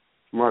year,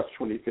 March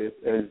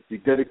 25th, as the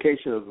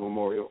dedication of the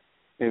memorial,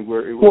 and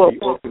where it will be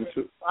open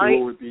to, my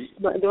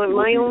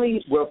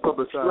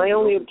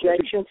only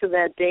objection to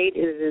that date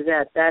is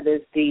that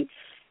is the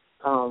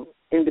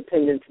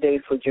Independence Day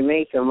for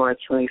Jamaica, March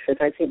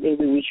 25th. I think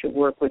maybe we should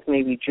work with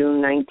maybe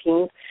June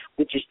 19th,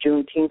 which is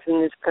Juneteenth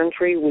in this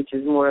country, which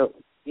is more,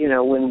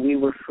 when we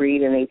were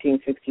freed in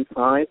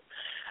 1865.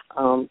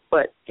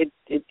 But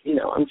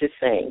I'm just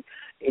saying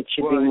it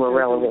should be more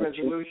relevant.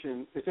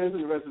 It says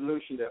in the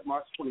resolution that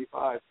March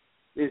 25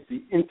 is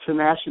the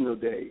International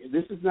Day.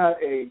 This is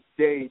not a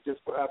day just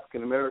for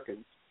African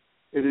Americans.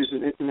 It is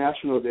an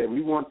international day.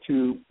 We want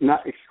to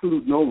not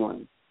exclude no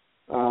one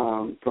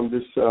from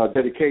this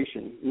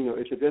dedication.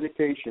 It's a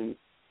dedication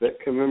that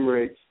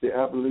commemorates the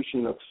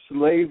abolition of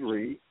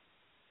slavery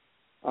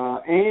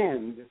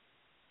and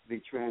the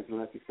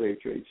transatlantic slave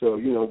trade. So,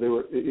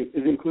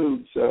 it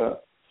includes,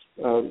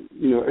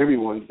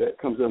 everyone that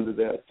comes under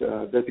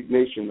that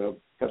designation of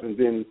having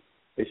been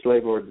a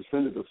slave or a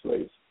descendant of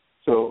slaves.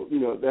 So,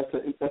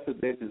 that's a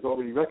day that's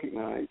already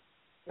recognized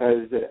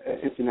as an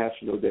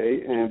international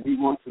day, and we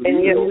want to.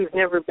 And yet, we've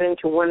never been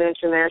to one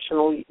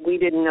international. We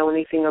didn't know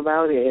anything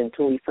about it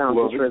until we found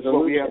this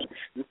resolution.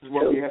 This is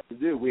what we have to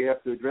do. We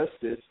have to address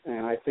this,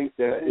 and I think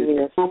that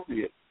it's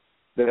appropriate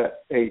that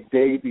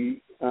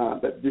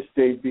that this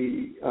day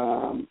be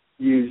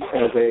used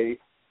as a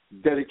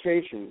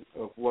dedication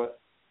of what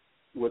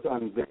was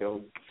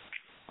unveiled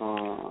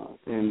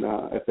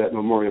at that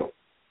memorial.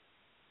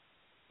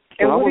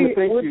 And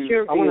what's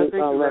your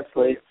view,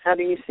 Leslie? How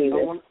do you see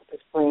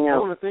this playing out? I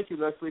want to thank you,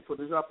 Leslie, for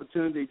this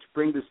opportunity to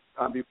bring this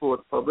before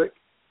the public.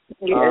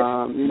 Yes.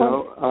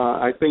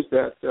 I think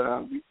that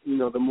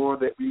the more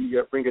that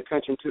we bring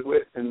attention to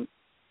it, and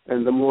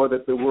the more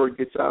that the word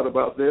gets out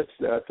about this,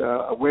 that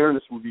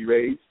awareness will be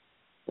raised,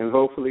 and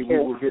hopefully we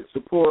will get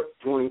support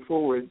going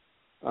forward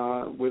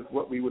with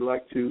what we would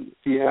like to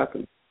see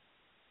happen.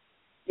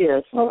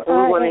 Yes. Well, we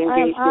want to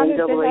engage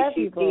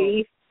the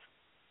NAACP.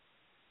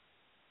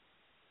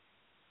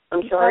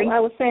 I'm sorry. I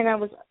was saying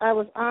I'm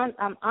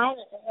honored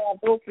to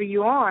have both of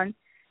you on.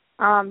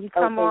 You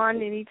come on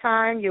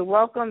anytime. You're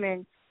welcome,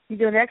 and you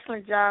do an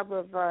excellent job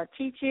of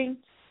teaching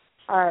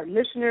our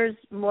listeners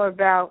more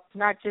about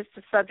not just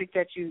the subject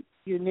that you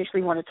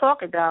initially want to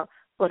talk about,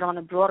 but on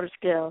a broader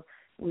scale,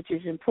 which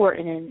is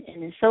important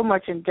and is so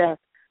much in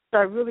depth. So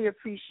I really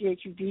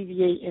appreciate you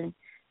deviating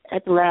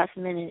at the last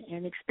minute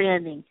and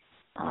expanding,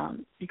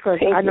 because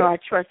I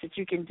trust that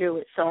you can do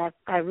it. So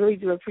I really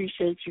do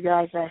appreciate you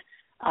guys.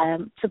 I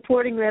am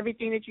supporting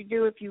everything that you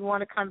do. If you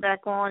want to come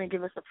back on and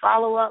give us a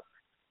follow-up,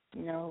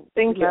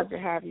 we'd love to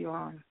have you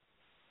on.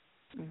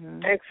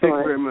 Mm-hmm. Excellent. Thank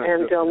you very much.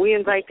 And we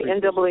invite the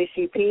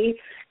NAACP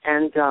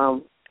and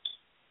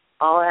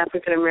all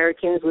African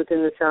Americans within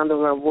the sound of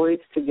our voice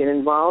to get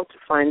involved, to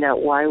find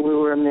out why we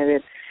were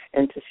omitted,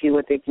 and to see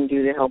what they can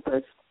do to help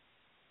us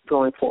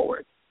going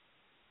forward.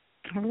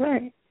 All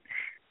right.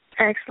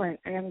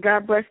 Excellent. And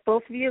God bless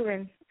both of you,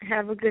 and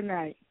have a good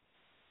night.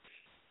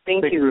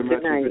 Thank you very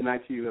much. Good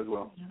night to you as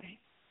well. All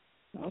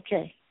right.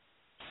 Okay.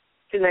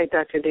 Good night,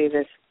 Dr.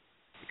 Davis.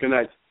 Good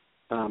night,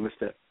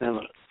 Mr.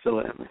 Ella.